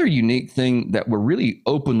 The other unique thing that we're really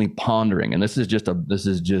openly pondering, and this is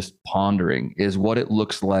just pondering, is what it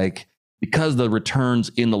looks like because the returns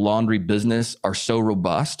in the laundry business are so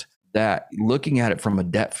robust that looking at it from a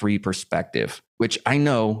debt-free perspective, which I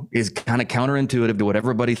know is kind of counterintuitive to what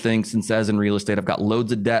everybody thinks and says in real estate. I've got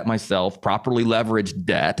loads of debt myself, properly leveraged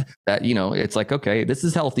debt that, it's like, okay, this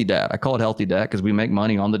is healthy debt. I call it healthy debt because we make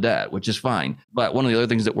money on the debt, which is fine. But one of the other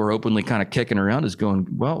things that we're openly kind of kicking around is going,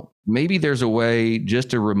 well, maybe there's a way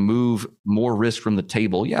just to remove more risk from the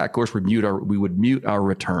table. Yeah, of course, we would mute our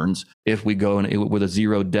returns if we go with a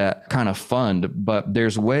zero debt kind of fund. But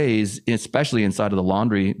there's ways, especially inside of the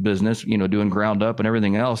laundry business, doing ground up and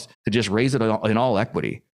everything else, to just raise it in all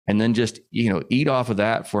equity. And then just, eat off of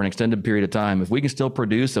that for an extended period of time. If we can still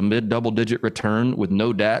produce a mid double digit return with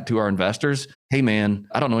no debt to our investors, hey man,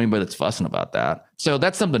 I don't know anybody that's fussing about that. So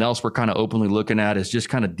that's something else we're kind of openly looking at, is just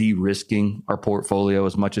kind of de-risking our portfolio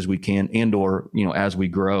as much as we can, and or, as we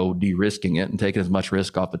grow, de-risking it and taking as much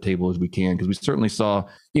risk off the table as we can. Because we certainly saw,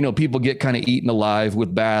 people get kind of eaten alive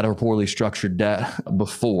with bad or poorly structured debt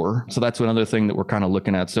before. So that's another thing that we're kind of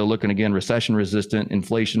looking at. So looking again, recession resistant,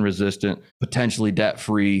 inflation resistant, potentially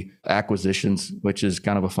debt-free acquisitions, which is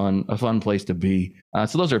kind of a fun place to be.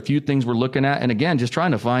 So those are a few things we're looking at. And again, just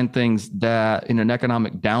trying to find things that in an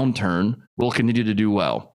economic downturn will continue to do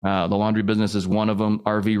well. The laundry business is one of them.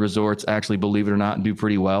 RV resorts actually, believe it or not, do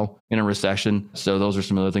pretty well in a recession. So those are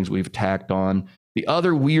some other things we've tacked on. The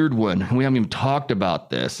other weird one, we haven't even talked about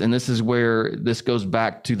this, and this is where this goes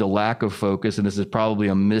back to the lack of focus, and this is probably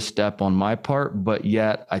a misstep on my part, but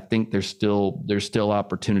yet I think there's still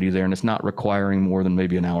opportunity there, and it's not requiring more than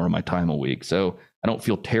maybe an hour of my time a week. So I don't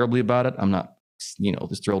feel terribly about it. I'm not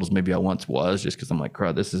as thrilled as maybe I once was, just because I'm like,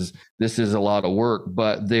 crud, this is a lot of work.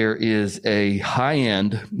 But there is a high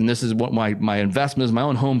end, and this is what my investment is, my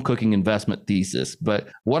own home cooking investment thesis. But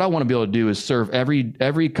what I want to be able to do is serve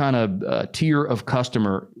every kind of tier of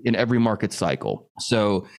customer in every market cycle.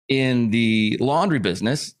 So in the laundry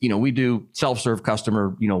business, we do self-serve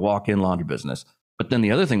customer, walk-in laundry business. But then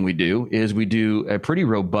the other thing we do is we do a pretty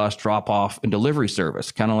robust drop-off and delivery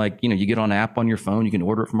service. Kind of like, you get on an app on your phone, you can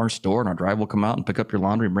order it from our store, and our driver will come out and pick up your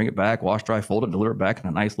laundry and bring it back, wash, dry, fold it, deliver it back in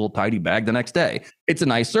a nice little tidy bag the next day. It's a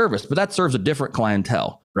nice service, but that serves a different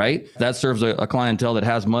clientele, right? That serves a clientele that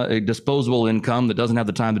has a disposable income, that doesn't have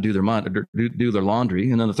the time to do their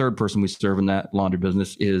laundry. And then the third person we serve in that laundry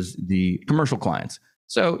business is the commercial clients.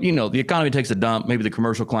 So, the economy takes a dump. Maybe the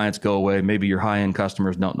commercial clients go away. Maybe your high-end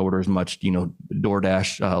customers don't order as much,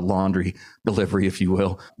 DoorDash laundry delivery, if you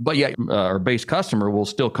will. But yeah, our base customer will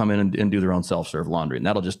still come in and do their own self-serve laundry. And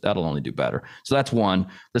that'll only do better. So that's one.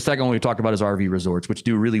 The second one we talked about is RV resorts, which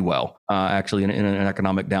do really well, actually in an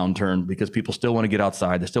economic downturn, because people still want to get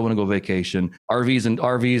outside. They still want to go vacation.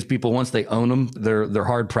 RVs, people, once they own them, they're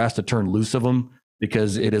hard pressed to turn loose of them,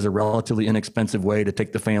 because it is a relatively inexpensive way to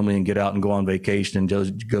take the family and get out and go on vacation and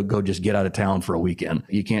just get out of town for a weekend.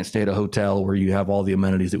 You can't stay at a hotel where you have all the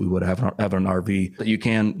amenities that we would have an RV. That you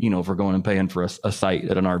can, if we're going and paying for a site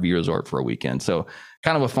at an RV resort for a weekend. So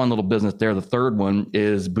kind of a fun little business there. The third one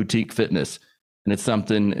is boutique fitness. And it's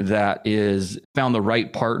something that is found the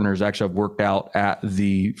right partners. Actually, I've worked out at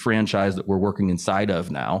the franchise that we're working inside of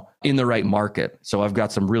now in the right market. So I've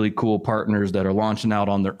got some really cool partners that are launching out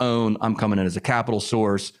on their own. I'm coming in as a capital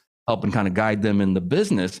source, helping kind of guide them in the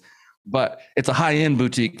business. But it's a high-end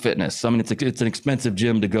boutique fitness. I mean, it's an expensive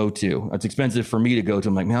gym to go to. It's expensive for me to go to.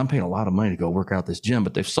 I'm like, man, I'm paying a lot of money to go work out this gym.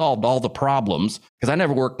 But they've solved all the problems, because I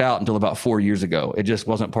never worked out until about 4 years ago. It just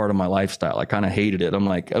wasn't part of my lifestyle. I kind of hated it. I'm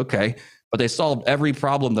like, okay. But they solved every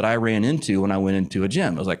problem that I ran into when I went into a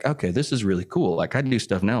gym. I was like, okay, this is really cool. Like, I do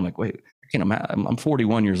stuff now. I'm like, wait, I can't imagine. I'm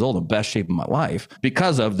 41 years old, in the best shape of my life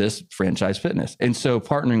because of this franchise fitness. And so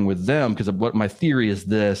partnering with them, because of what my theory is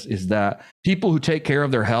that people who take care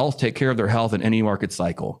of their health in any market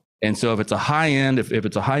cycle. And so if it's a high end, if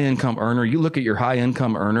it's a high income earner, you look at your high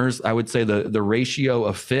income earners, I would say the ratio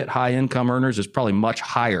of fit high income earners is probably much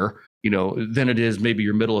higher than it is maybe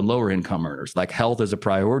your middle and lower income earners. Like, health is a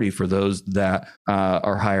priority for those that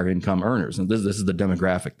are higher income earners. And this is the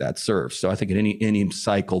demographic that serves. So I think in any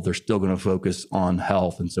cycle, they're still going to focus on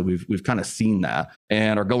health. And so we've kind of seen that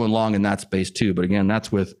and are going long in that space too. But again,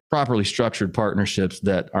 that's with properly structured partnerships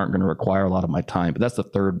that aren't going to require a lot of my time. But that's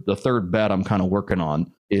the third bet I'm kind of working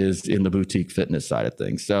on, is in the boutique fitness side of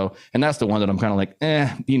things. So, and that's the one that I'm kind of like,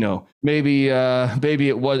 maybe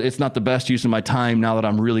it's not the best use of my time now that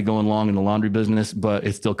I'm really going long in the laundry business, but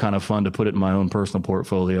it's still kind of fun to put it in my own personal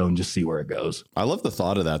portfolio and just see where it goes. I love the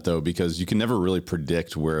thought of that, though, because you can never really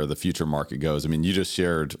predict where the future market goes. I mean, you just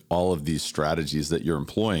shared all of these strategies that you're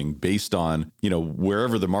employing based on,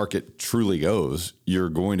 wherever the market truly goes, you're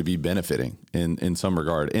going to be benefiting in some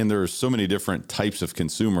regard. And there's so many different types of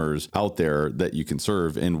consumers out there that you can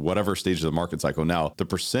serve in whatever stage of the market cycle. Now, the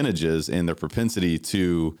percentages and their propensity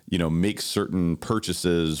to, make certain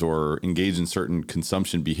purchases or engage in certain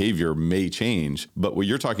consumption behavior may change. But what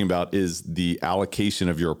you're talking about is the allocation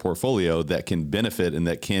of your portfolio that can benefit and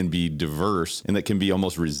that can be diverse and that can be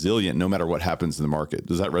almost resilient no matter what happens in the market.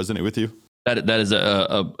 Does that resonate with you? That is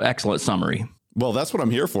a excellent summary. Well, that's what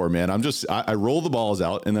I'm here for, man. I roll the balls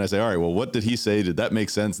out and then I say, all right, well, what did he say? Did that make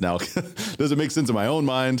sense now? Does it make sense in my own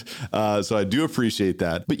mind? So I do appreciate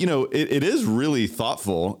that. But, it is really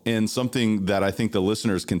thoughtful and something that I think the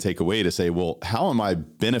listeners can take away to say, well, how am I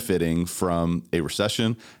benefiting from a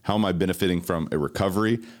recession? How am I benefiting from a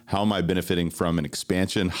recovery? How am I benefiting from an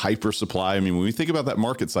expansion, hyper supply? I mean, when we think about that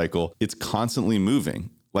market cycle, it's constantly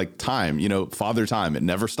moving. Like time, father time, it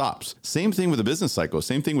never stops. Same thing with the business cycle,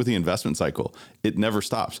 same thing with the investment cycle. It never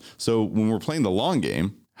stops. So when we're playing the long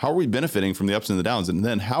game, how are we benefiting from the ups and the downs? And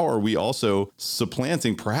then how are we also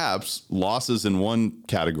supplanting perhaps losses in one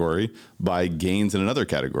category by gains in another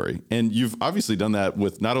category? And you've obviously done that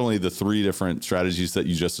with not only the 3 different strategies that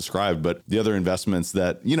you just described, but the other investments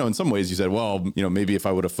that, in some ways you said, well, maybe if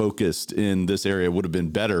I would have focused in this area, it would have been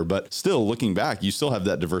better. But still, looking back, you still have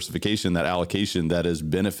that diversification, that allocation that is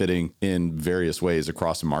benefiting in various ways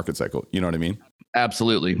across the market cycle. You know what I mean?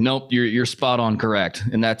 Absolutely. Nope. You're spot on correct.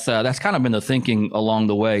 And that's kind of been the thinking along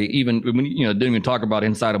the way. Even when, didn't even talk about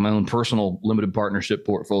inside of my own personal limited partnership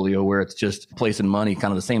portfolio where it's just placing money,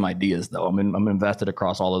 kind of the same ideas though. I'm invested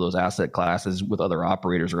across all of those asset classes with other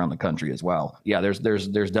operators around the country as well. Yeah, there's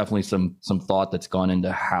definitely some thought that's gone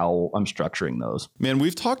into how I'm structuring those. Man,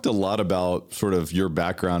 we've talked a lot about sort of your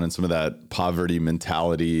background and some of that poverty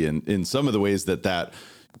mentality and in some of the ways that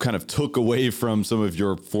kind of took away from some of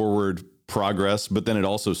your forward progress, but then it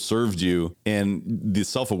also served you, and the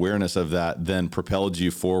self-awareness of that then propelled you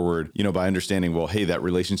forward, by understanding, well, hey, that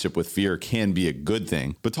relationship with fear can be a good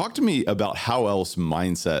thing. But talk to me about how else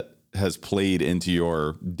mindset has played into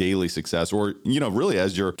your daily success, or, really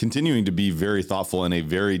as you're continuing to be very thoughtful in a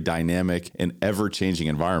very dynamic and ever-changing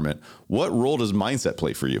environment. What role does mindset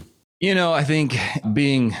play for you? I think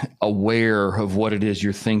being aware of what it is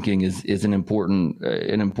you're thinking is an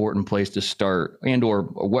important place to start, and or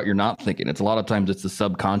what you're not thinking. It's a lot of times it's the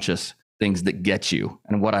subconscious things that get you.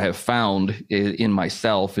 And what I have found in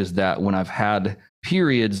myself is that when I've had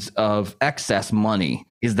periods of excess money,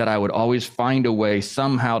 is that I would always find a way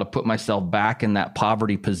somehow to put myself back in that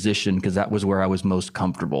poverty position because that was where I was most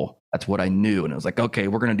comfortable. That's what I knew. And it was like, okay,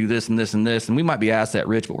 we're going to do this and this and this. And we might be asset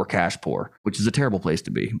rich, but we're cash poor, which is a terrible place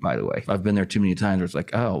to be, by the way. I've been there too many times where it's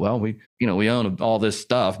like, oh, well, we own all this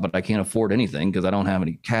stuff, but I can't afford anything because I don't have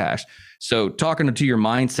any cash. So talking to your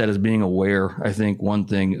mindset is being aware, I think one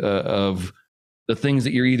thing of the things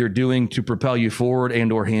that you're either doing to propel you forward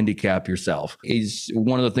and or handicap yourself is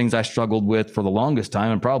one of the things I struggled with for the longest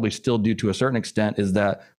time, and probably still do to a certain extent, is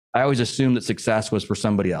that I always assumed that success was for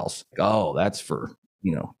somebody else. Like, oh, that's for,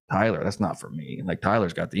 Tyler. That's not for me. Like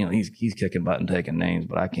Tyler's got the, he's kicking butt and taking names,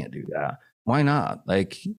 but I can't do that. Why not?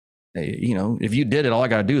 Like, hey, if you did it, all I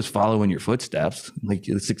got to do is follow in your footsteps. Like,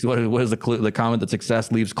 what is the comment that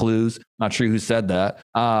success leaves clues? Not sure who said that.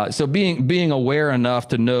 So being aware enough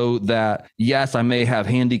to know that, yes, I may have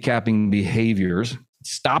handicapping behaviors,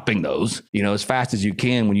 stopping those, as fast as you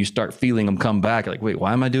can when you start feeling them come back. Like, wait,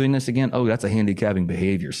 why am I doing this again? Oh, that's a handicapping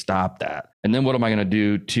behavior. Stop that. And then what am I going to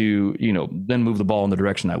do to, then move the ball in the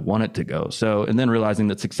direction I want it to go? So, and then realizing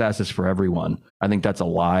that success is for everyone. I think that's a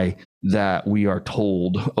lie that we are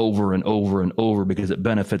told over and over and over because it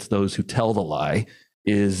benefits those who tell the lie,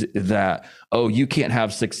 is that, oh, you can't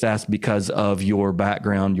have success because of your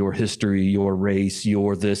background, your history, your race,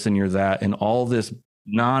 your this and your that, and all this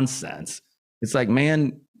nonsense. It's like,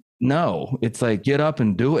 man, no, it's like, get up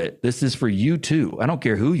and do it. This is for you too. I don't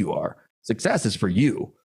care who you are. Success is for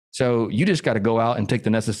you. So you just got to go out and take the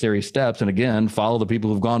necessary steps. And again, follow the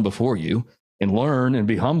people who've gone before you and learn and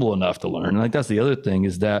be humble enough to learn. And like, that's the other thing,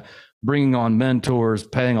 is that bringing on mentors,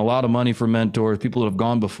 paying a lot of money for mentors, people that have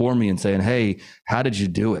gone before me and saying, hey, how did you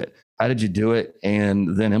do it? How did you do it?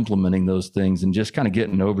 And then implementing those things and just kind of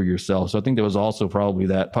getting over yourself. So I think there was also probably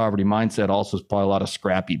that poverty mindset, also is probably a lot of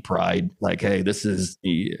scrappy pride. Like, hey,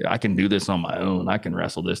 I can do this on my own. I can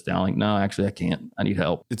wrestle this down. Like, no, actually I can't. I need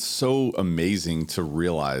help. It's so amazing to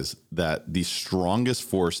realize that the strongest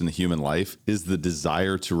force in the human life is the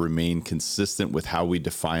desire to remain consistent with how we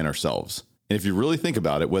define ourselves. And if you really think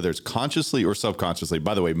about it, whether it's consciously or subconsciously,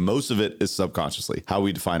 by the way, most of it is subconsciously, how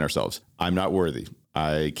we define ourselves. I'm not worthy.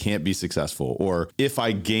 I can't be successful. Or if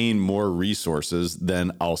I gain more resources,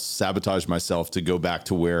 then I'll sabotage myself to go back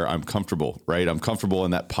to where I'm comfortable, right? I'm comfortable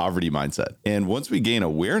in that poverty mindset. And once we gain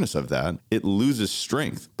awareness of that, it loses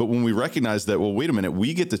strength. But when we recognize that, well, wait a minute,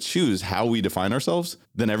 we get to choose how we define ourselves,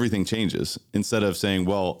 then everything changes. Instead of saying,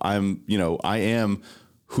 well, I am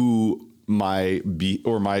who my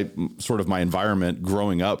environment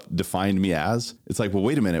growing up defined me as. It's like, well,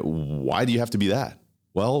 wait a minute, why do you have to be that?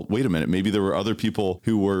 Well, wait a minute. Maybe there were other people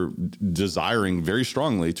who were desiring very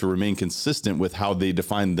strongly to remain consistent with how they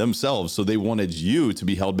defined themselves. So they wanted you to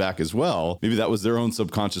be held back as well. Maybe that was their own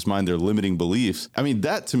subconscious mind, their limiting beliefs. I mean,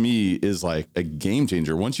 that to me is like a game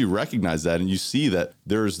changer. Once you recognize that and you see that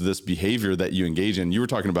there's this behavior that you engage in, you were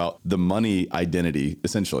talking about the money identity,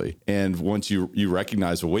 essentially. And once you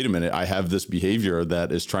recognize, well, wait a minute, I have this behavior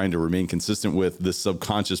that is trying to remain consistent with this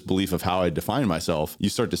subconscious belief of how I define myself. You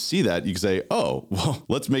start to see that, you can say, oh, well,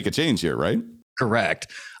 let's make a change here, right? Correct.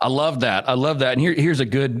 I love that. And here's a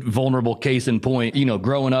good vulnerable case in point.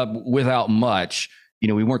 Growing up without much,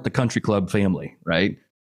 we weren't the country club family, right?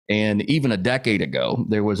 And even a decade ago,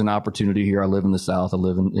 there was an opportunity here. I live in the South. I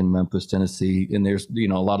live in Memphis, Tennessee. And there's, a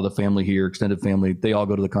lot of the family here, extended family, they all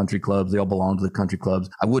go to the country clubs. They all belong to the country clubs.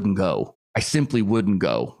 I wouldn't go. I simply wouldn't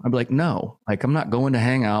go. I'd be like, no, I'm not going to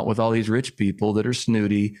hang out with all these rich people that are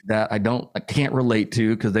snooty that I can't relate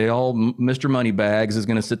to, because they all, Mr. Moneybags is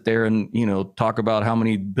going to sit there and, talk about how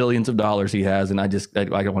many billions of dollars he has. And I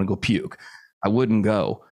don't want to go puke. I wouldn't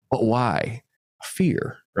go. But why?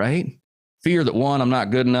 Fear, right? Fear that one, I'm not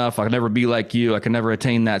good enough. I can never be like you. I can never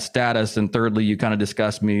attain that status. And thirdly, you kind of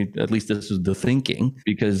disgust me. At least this is the thinking,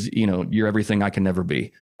 because, you're everything I can never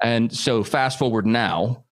be. And so fast forward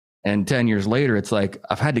now, and 10 years later, it's like,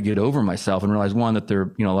 I've had to get over myself and realize, one, that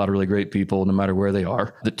they're, a lot of really great people, no matter where they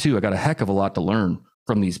are. That two, I got a heck of a lot to learn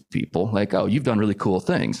from these people. Like, oh, you've done really cool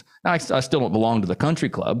things. Now, I still don't belong to the country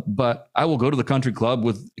club, but I will go to the country club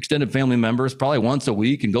with extended family members probably once a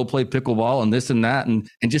week and go play pickleball and this and that and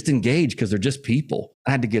just engage, because they're just people.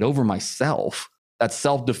 I had to get over myself, that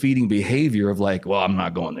self-defeating behavior of like, well, I'm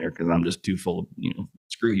not going there because I'm just too full of,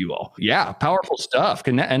 screw you all. Yeah, powerful stuff.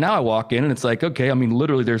 And now I walk in and it's like, okay, I mean,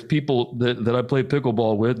 literally there's people that I play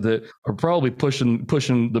pickleball with that are probably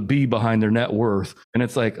pushing the B behind their net worth. And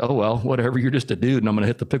it's like, oh, well, whatever, you're just a dude and I'm going to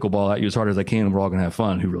hit the pickleball at you as hard as I can and we're all going to have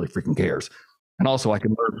fun. Who really freaking cares? And also I can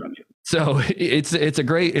learn from you. So it's a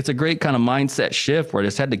great kind of mindset shift where I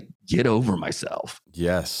just had to get over myself.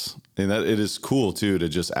 Yes. And that it is cool too, to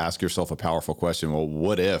just ask yourself a powerful question. Well,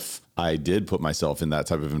 what if I did put myself in that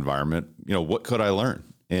type of environment? What could I learn?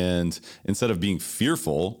 And instead of being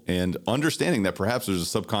fearful and understanding that perhaps there's a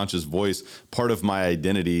subconscious voice, part of my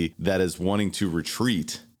identity that is wanting to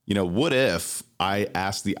retreat, what if I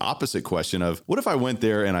asked the opposite question of, what if I went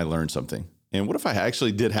there and I learned something? And what if I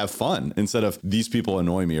actually did have fun instead of these people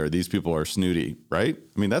annoy me or these people are snooty, right?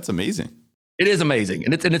 I mean, that's amazing. It is amazing.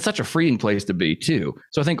 And it's such a freeing place to be too.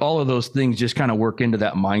 So I think all of those things just kind of work into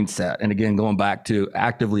that mindset. And again, going back to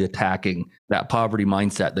actively attacking that poverty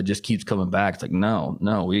mindset that just keeps coming back. It's like, no,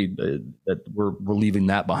 we're leaving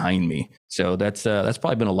that behind me. So that's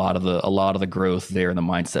probably been a lot of the growth there in the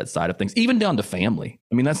mindset side of things, even down to family.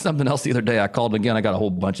 I mean, that's something else. The other day I called again. I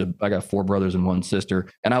got 4 brothers and 1 sister,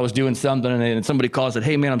 and I was doing something and somebody called and said,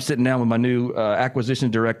 hey man, I'm sitting down with my new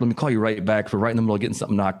acquisition director. Let me call you right back for right in the middle of getting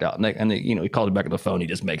something knocked out. And he called me back on the phone. He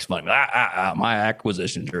just makes fun of me. My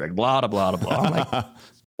acquisition director, blah, blah, blah, blah. I'm like,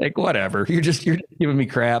 like, whatever, you're just giving me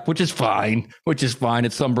crap, which is fine.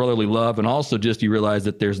 It's some brotherly love. And also just, you realize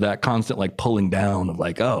that there's that constant like pulling down of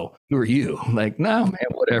like, oh, who are you? Like, no, man,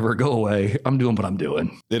 whatever, go away. I'm doing what I'm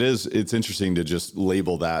doing. It's interesting to just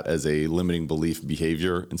label that as a limiting belief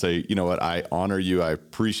behavior and say, you know what, I honor you. I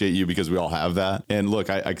appreciate you, because we all have that. And look,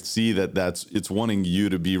 I could see that it's wanting you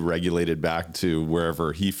to be regulated back to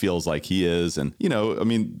wherever he feels like he is. And, I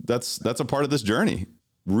mean, that's a part of this journey.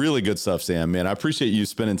 Really good stuff, Sam, man. I appreciate you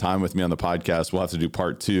spending time with me on the podcast. We'll have to do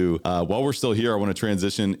part 2. While we're still here, I want to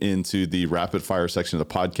transition into the rapid fire section of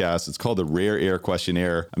the podcast. It's called the Rare Air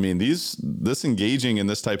Questionnaire. I mean, this engaging in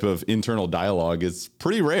this type of internal dialogue is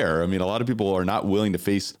pretty rare. I mean, a lot of people are not willing to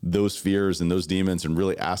face those fears and those demons and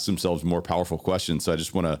really ask themselves more powerful questions. So I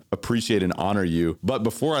just want to appreciate and honor you. But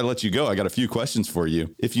before I let you go, I got a few questions for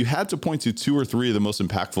you. If you had to point to 2 or 3 of the most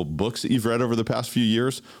impactful books that you've read over the past few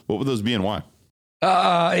years, what would those be and why?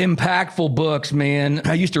 Impactful books, man.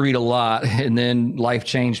 I used to read a lot, and then life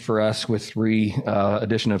changed for us with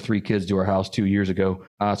addition of 3 kids to our house 2 years ago.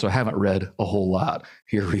 So I haven't read a whole lot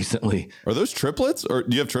here recently. Are those triplets, or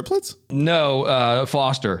do you have triplets? No,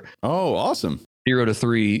 Foster. Oh, awesome. 0 to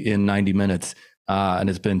 3 in 90 minutes. And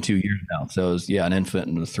it's been 2 years now. So it's, an infant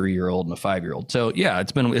and a 3-year-old and a 5-year-old. So yeah,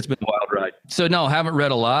 it's been a wild ride. So no, haven't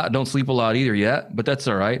read a lot. Don't sleep a lot either yet, but that's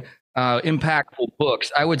all right. Impactful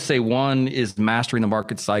books. I would say one is Mastering the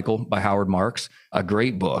Market Cycle by Howard Marks, a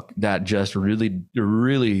great book that just really,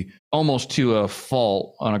 really almost to a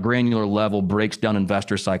fault on a granular level breaks down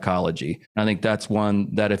investor psychology. And I think that's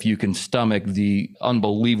one that if you can stomach the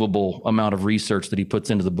unbelievable amount of research that he puts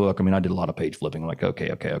into the book. I mean, I did a lot of page flipping. I'm like, okay,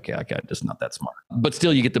 just not that smart. But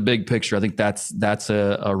still, you get the big picture. I think that's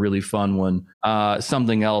a really fun one.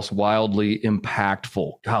 Something else wildly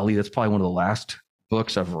impactful. Golly, that's probably one of the last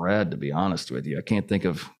books I've read, to be honest with you. I can't think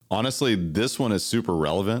of. Honestly, this one is super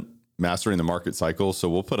relevant, Mastering the Market Cycle. So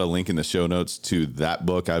we'll put a link in the show notes to that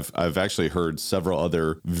book. I've actually heard several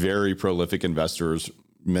other very prolific investors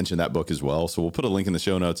mention that book as well. So we'll put a link in the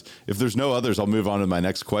show notes. If there's no others, I'll move on to my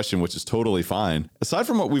next question, which is totally fine. Aside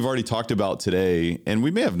from what we've already talked about today, and we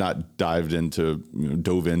may have not dove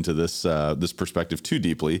into this perspective too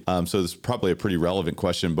deeply. So this is probably a pretty relevant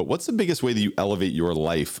question, but what's the biggest way that you elevate your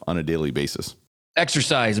life on a daily basis?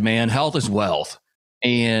 Exercise, man. Health is wealth.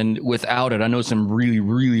 And without it, I know some really,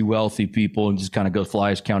 really wealthy people, and just kind of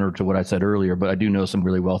flies counter to what I said earlier, but I do know some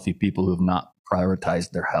really wealthy people who have not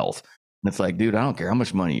prioritized their health. And it's like, dude, I don't care how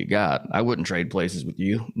much money you got. I wouldn't trade places with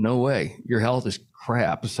you. No way. Your health is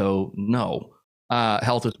crap. So no,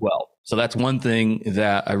 health is wealth. So that's one thing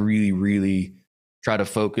that I really, really try to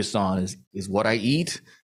focus on is what I eat.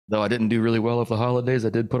 Though I didn't do really well over the holidays, I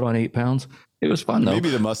did put on 8 pounds. It was fun though. Maybe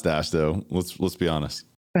the mustache though. Let's be honest.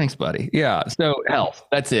 Thanks, buddy. Yeah. So health,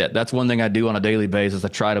 that's it. That's one thing I do on a daily basis. I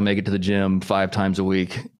try to make it to the gym 5 times a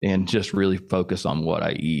week and just really focus on what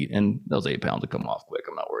I eat. And those 8 pounds will come off quick.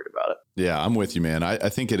 I'm not worried about it. Yeah, I'm with you, man. I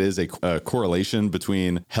think it is a correlation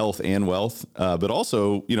between health and wealth. But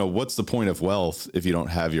also, what's the point of wealth if you don't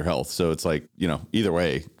have your health? So it's like, either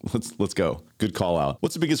way, let's go. Good call out.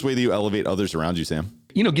 What's the biggest way that you elevate others around you, Sam?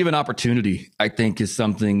 Given opportunity, I think is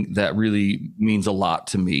something that really means a lot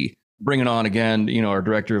to me. Bringing on again, our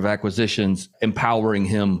director of acquisitions, empowering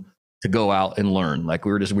him to go out and learn. Like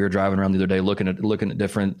we were driving around the other day, looking at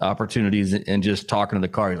different opportunities and just talking to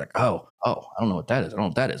the car. He's like, oh, I don't know what that is. I don't know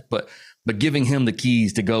what that is. But giving him the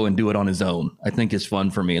keys to go and do it on his own, I think is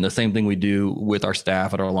fun for me. And the same thing we do with our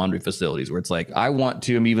staff at our laundry facilities, where it's like, I want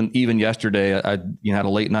to, even yesterday, I had a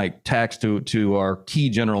late night text to our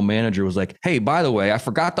key general manager, was like, hey, by the way, I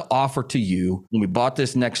forgot to offer to you when we bought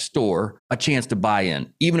this next store, a chance to buy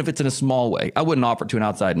in, even if it's in a small way. I wouldn't offer it to an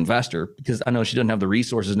outside investor because I know she doesn't have the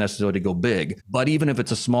resources necessarily to go big, but even if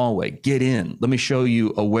it's a small way, get in. Let me show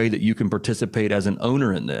you a way that you can participate as an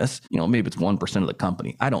owner in this. Maybe it's 1% of the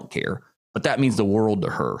company. I don't care. But that means the world to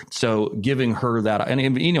her. So giving her that, and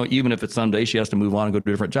even if it's someday she has to move on and go to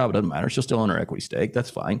a different job, it doesn't matter. She'll still own her equity stake. That's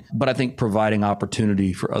fine. But I think providing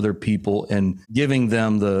opportunity for other people and giving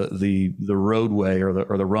them the roadway or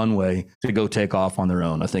the runway to go take off on their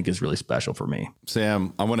own, I think is really special for me.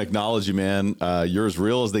 Sam, I want to acknowledge you, man. You're as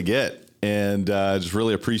real as they get. And just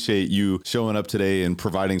really appreciate you showing up today and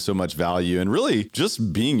providing so much value and really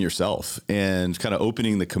just being yourself and kind of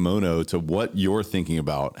opening the kimono to what you're thinking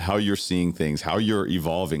about, how you're seeing things, how you're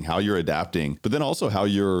evolving, how you're adapting, but then also how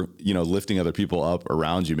you're, lifting other people up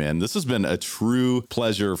around you, man. This has been a true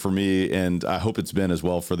pleasure for me, and I hope it's been as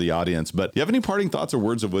well for the audience. But do you have any parting thoughts or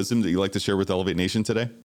words of wisdom that you'd like to share with Elevate Nation today?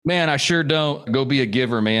 Man, I sure don't. Go be a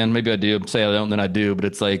giver, man. Maybe I do. Say I don't, then I do. But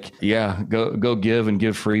it's like, yeah, go give and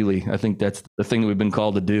give freely. I think that's the thing that we've been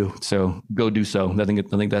called to do. So go do so. I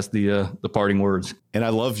think that's the parting words. And I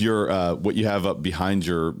love your what you have up behind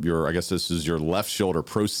your I guess this is your left shoulder.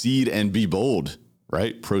 Proceed and be bold.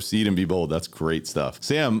 Right? Proceed and be bold. That's great stuff.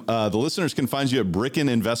 Sam, the listeners can find you at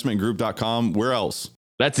brickeninvestmentgroup.com. Where else?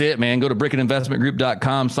 That's it, man. Go to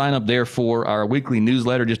brickeninvestmentgroup.com, sign up there for our weekly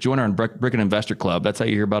newsletter. Just join our Bricken Investor Club. That's how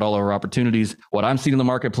you hear about all of our opportunities, what I'm seeing in the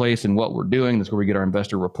marketplace and what we're doing. That's where we get our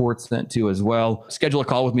investor reports sent to as well. Schedule a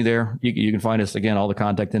call with me there. You can find us, again, all the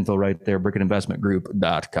contact info right there,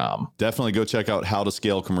 brickeninvestmentgroup.com. Definitely go check out How to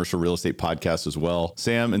Scale Commercial Real Estate podcast as well.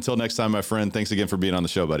 Sam, until next time, my friend, thanks again for being on the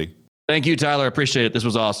show, buddy. Thank you, Tyler. I appreciate it. This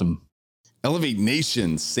was awesome. Elevate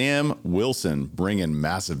Nation, Sam Wilson bringing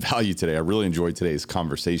massive value today. I really enjoyed today's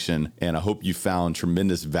conversation, and I hope you found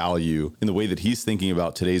tremendous value in the way that he's thinking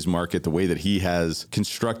about today's market, the way that he has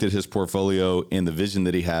constructed his portfolio and the vision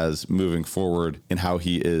that he has moving forward, and how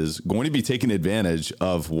he is going to be taking advantage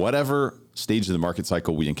of whatever stage of the market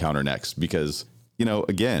cycle we encounter next. Because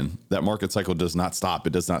again, that market cycle does not stop.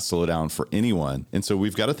 It does not slow down for anyone. And so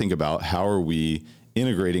we've got to think about how are we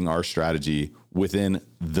integrating our strategy within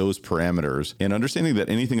those parameters and understanding that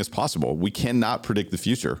anything is possible. We cannot predict the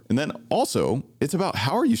future. And then also, it's about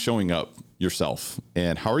how are you showing up yourself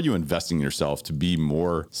and how are you investing in yourself to be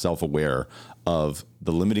more self-aware of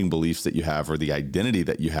the limiting beliefs that you have or the identity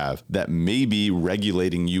that you have that may be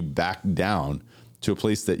regulating you back down to a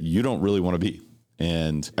place that you don't really want to be.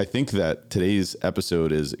 And I think that today's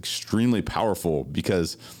episode is extremely powerful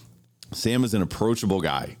because Sam is an approachable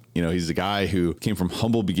guy. He's a guy who came from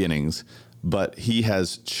humble beginnings, but he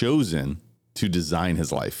has chosen to design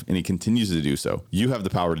his life and he continues to do so. You have the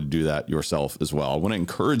power to do that yourself as well. I want to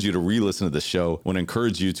encourage you to re-listen to the show. I want to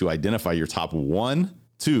encourage you to identify your top 1,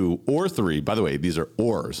 2, or 3. By the way, these are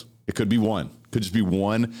ors. It could be one. Could just be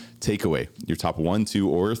one takeaway, your top 1, 2,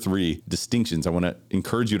 or 3 distinctions. I want to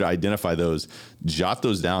encourage you to identify those, jot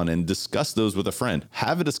those down, and discuss those with a friend.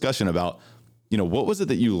 Have a discussion about what was it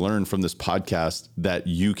that you learned from this podcast that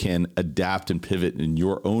you can adapt and pivot in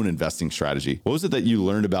your own investing strategy? What was it that you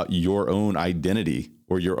learned about your own identity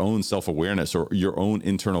or your own self-awareness or your own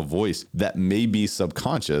internal voice that may be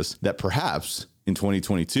subconscious that perhaps in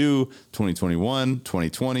 2022, 2021,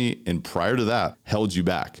 2020, and prior to that held you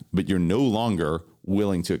back, but you're no longer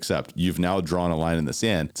willing to accept? You've now drawn a line in the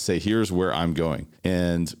sand to say, here's where I'm going.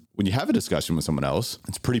 And when you have a discussion with someone else,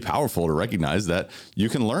 it's pretty powerful to recognize that you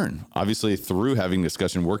can learn, obviously through having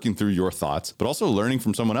discussion, working through your thoughts, but also learning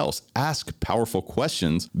from someone else. Ask powerful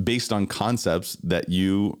questions based on concepts that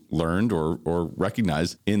you learned or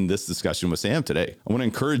recognized in this discussion with Sam today. I want to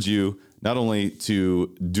encourage you not only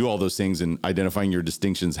to do all those things and identifying your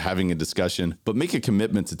distinctions, having a discussion, but make a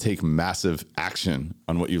commitment to take massive action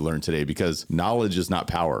on what you learned today, because knowledge is not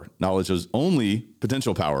power. Knowledge is only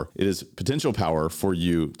potential power. It is potential power for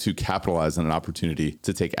you to capitalize on an opportunity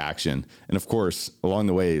to take action. And of course, along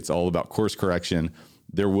the way, it's all about course correction.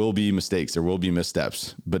 There will be mistakes, there will be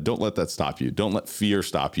missteps, but don't let that stop you. Don't let fear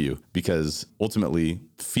stop you, because ultimately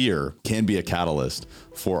fear can be a catalyst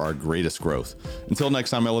for our greatest growth. Until next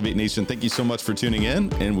time, Elevate Nation, thank you so much for tuning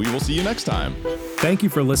in, and we will see you next time. Thank you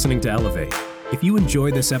for listening to Elevate. If you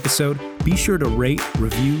enjoyed this episode, be sure to rate,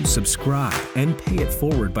 review, subscribe, and pay it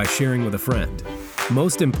forward by sharing with a friend.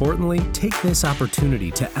 Most importantly, take this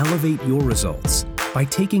opportunity to elevate your results by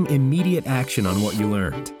taking immediate action on what you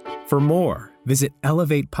learned. For more, visit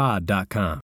elevatepod.com.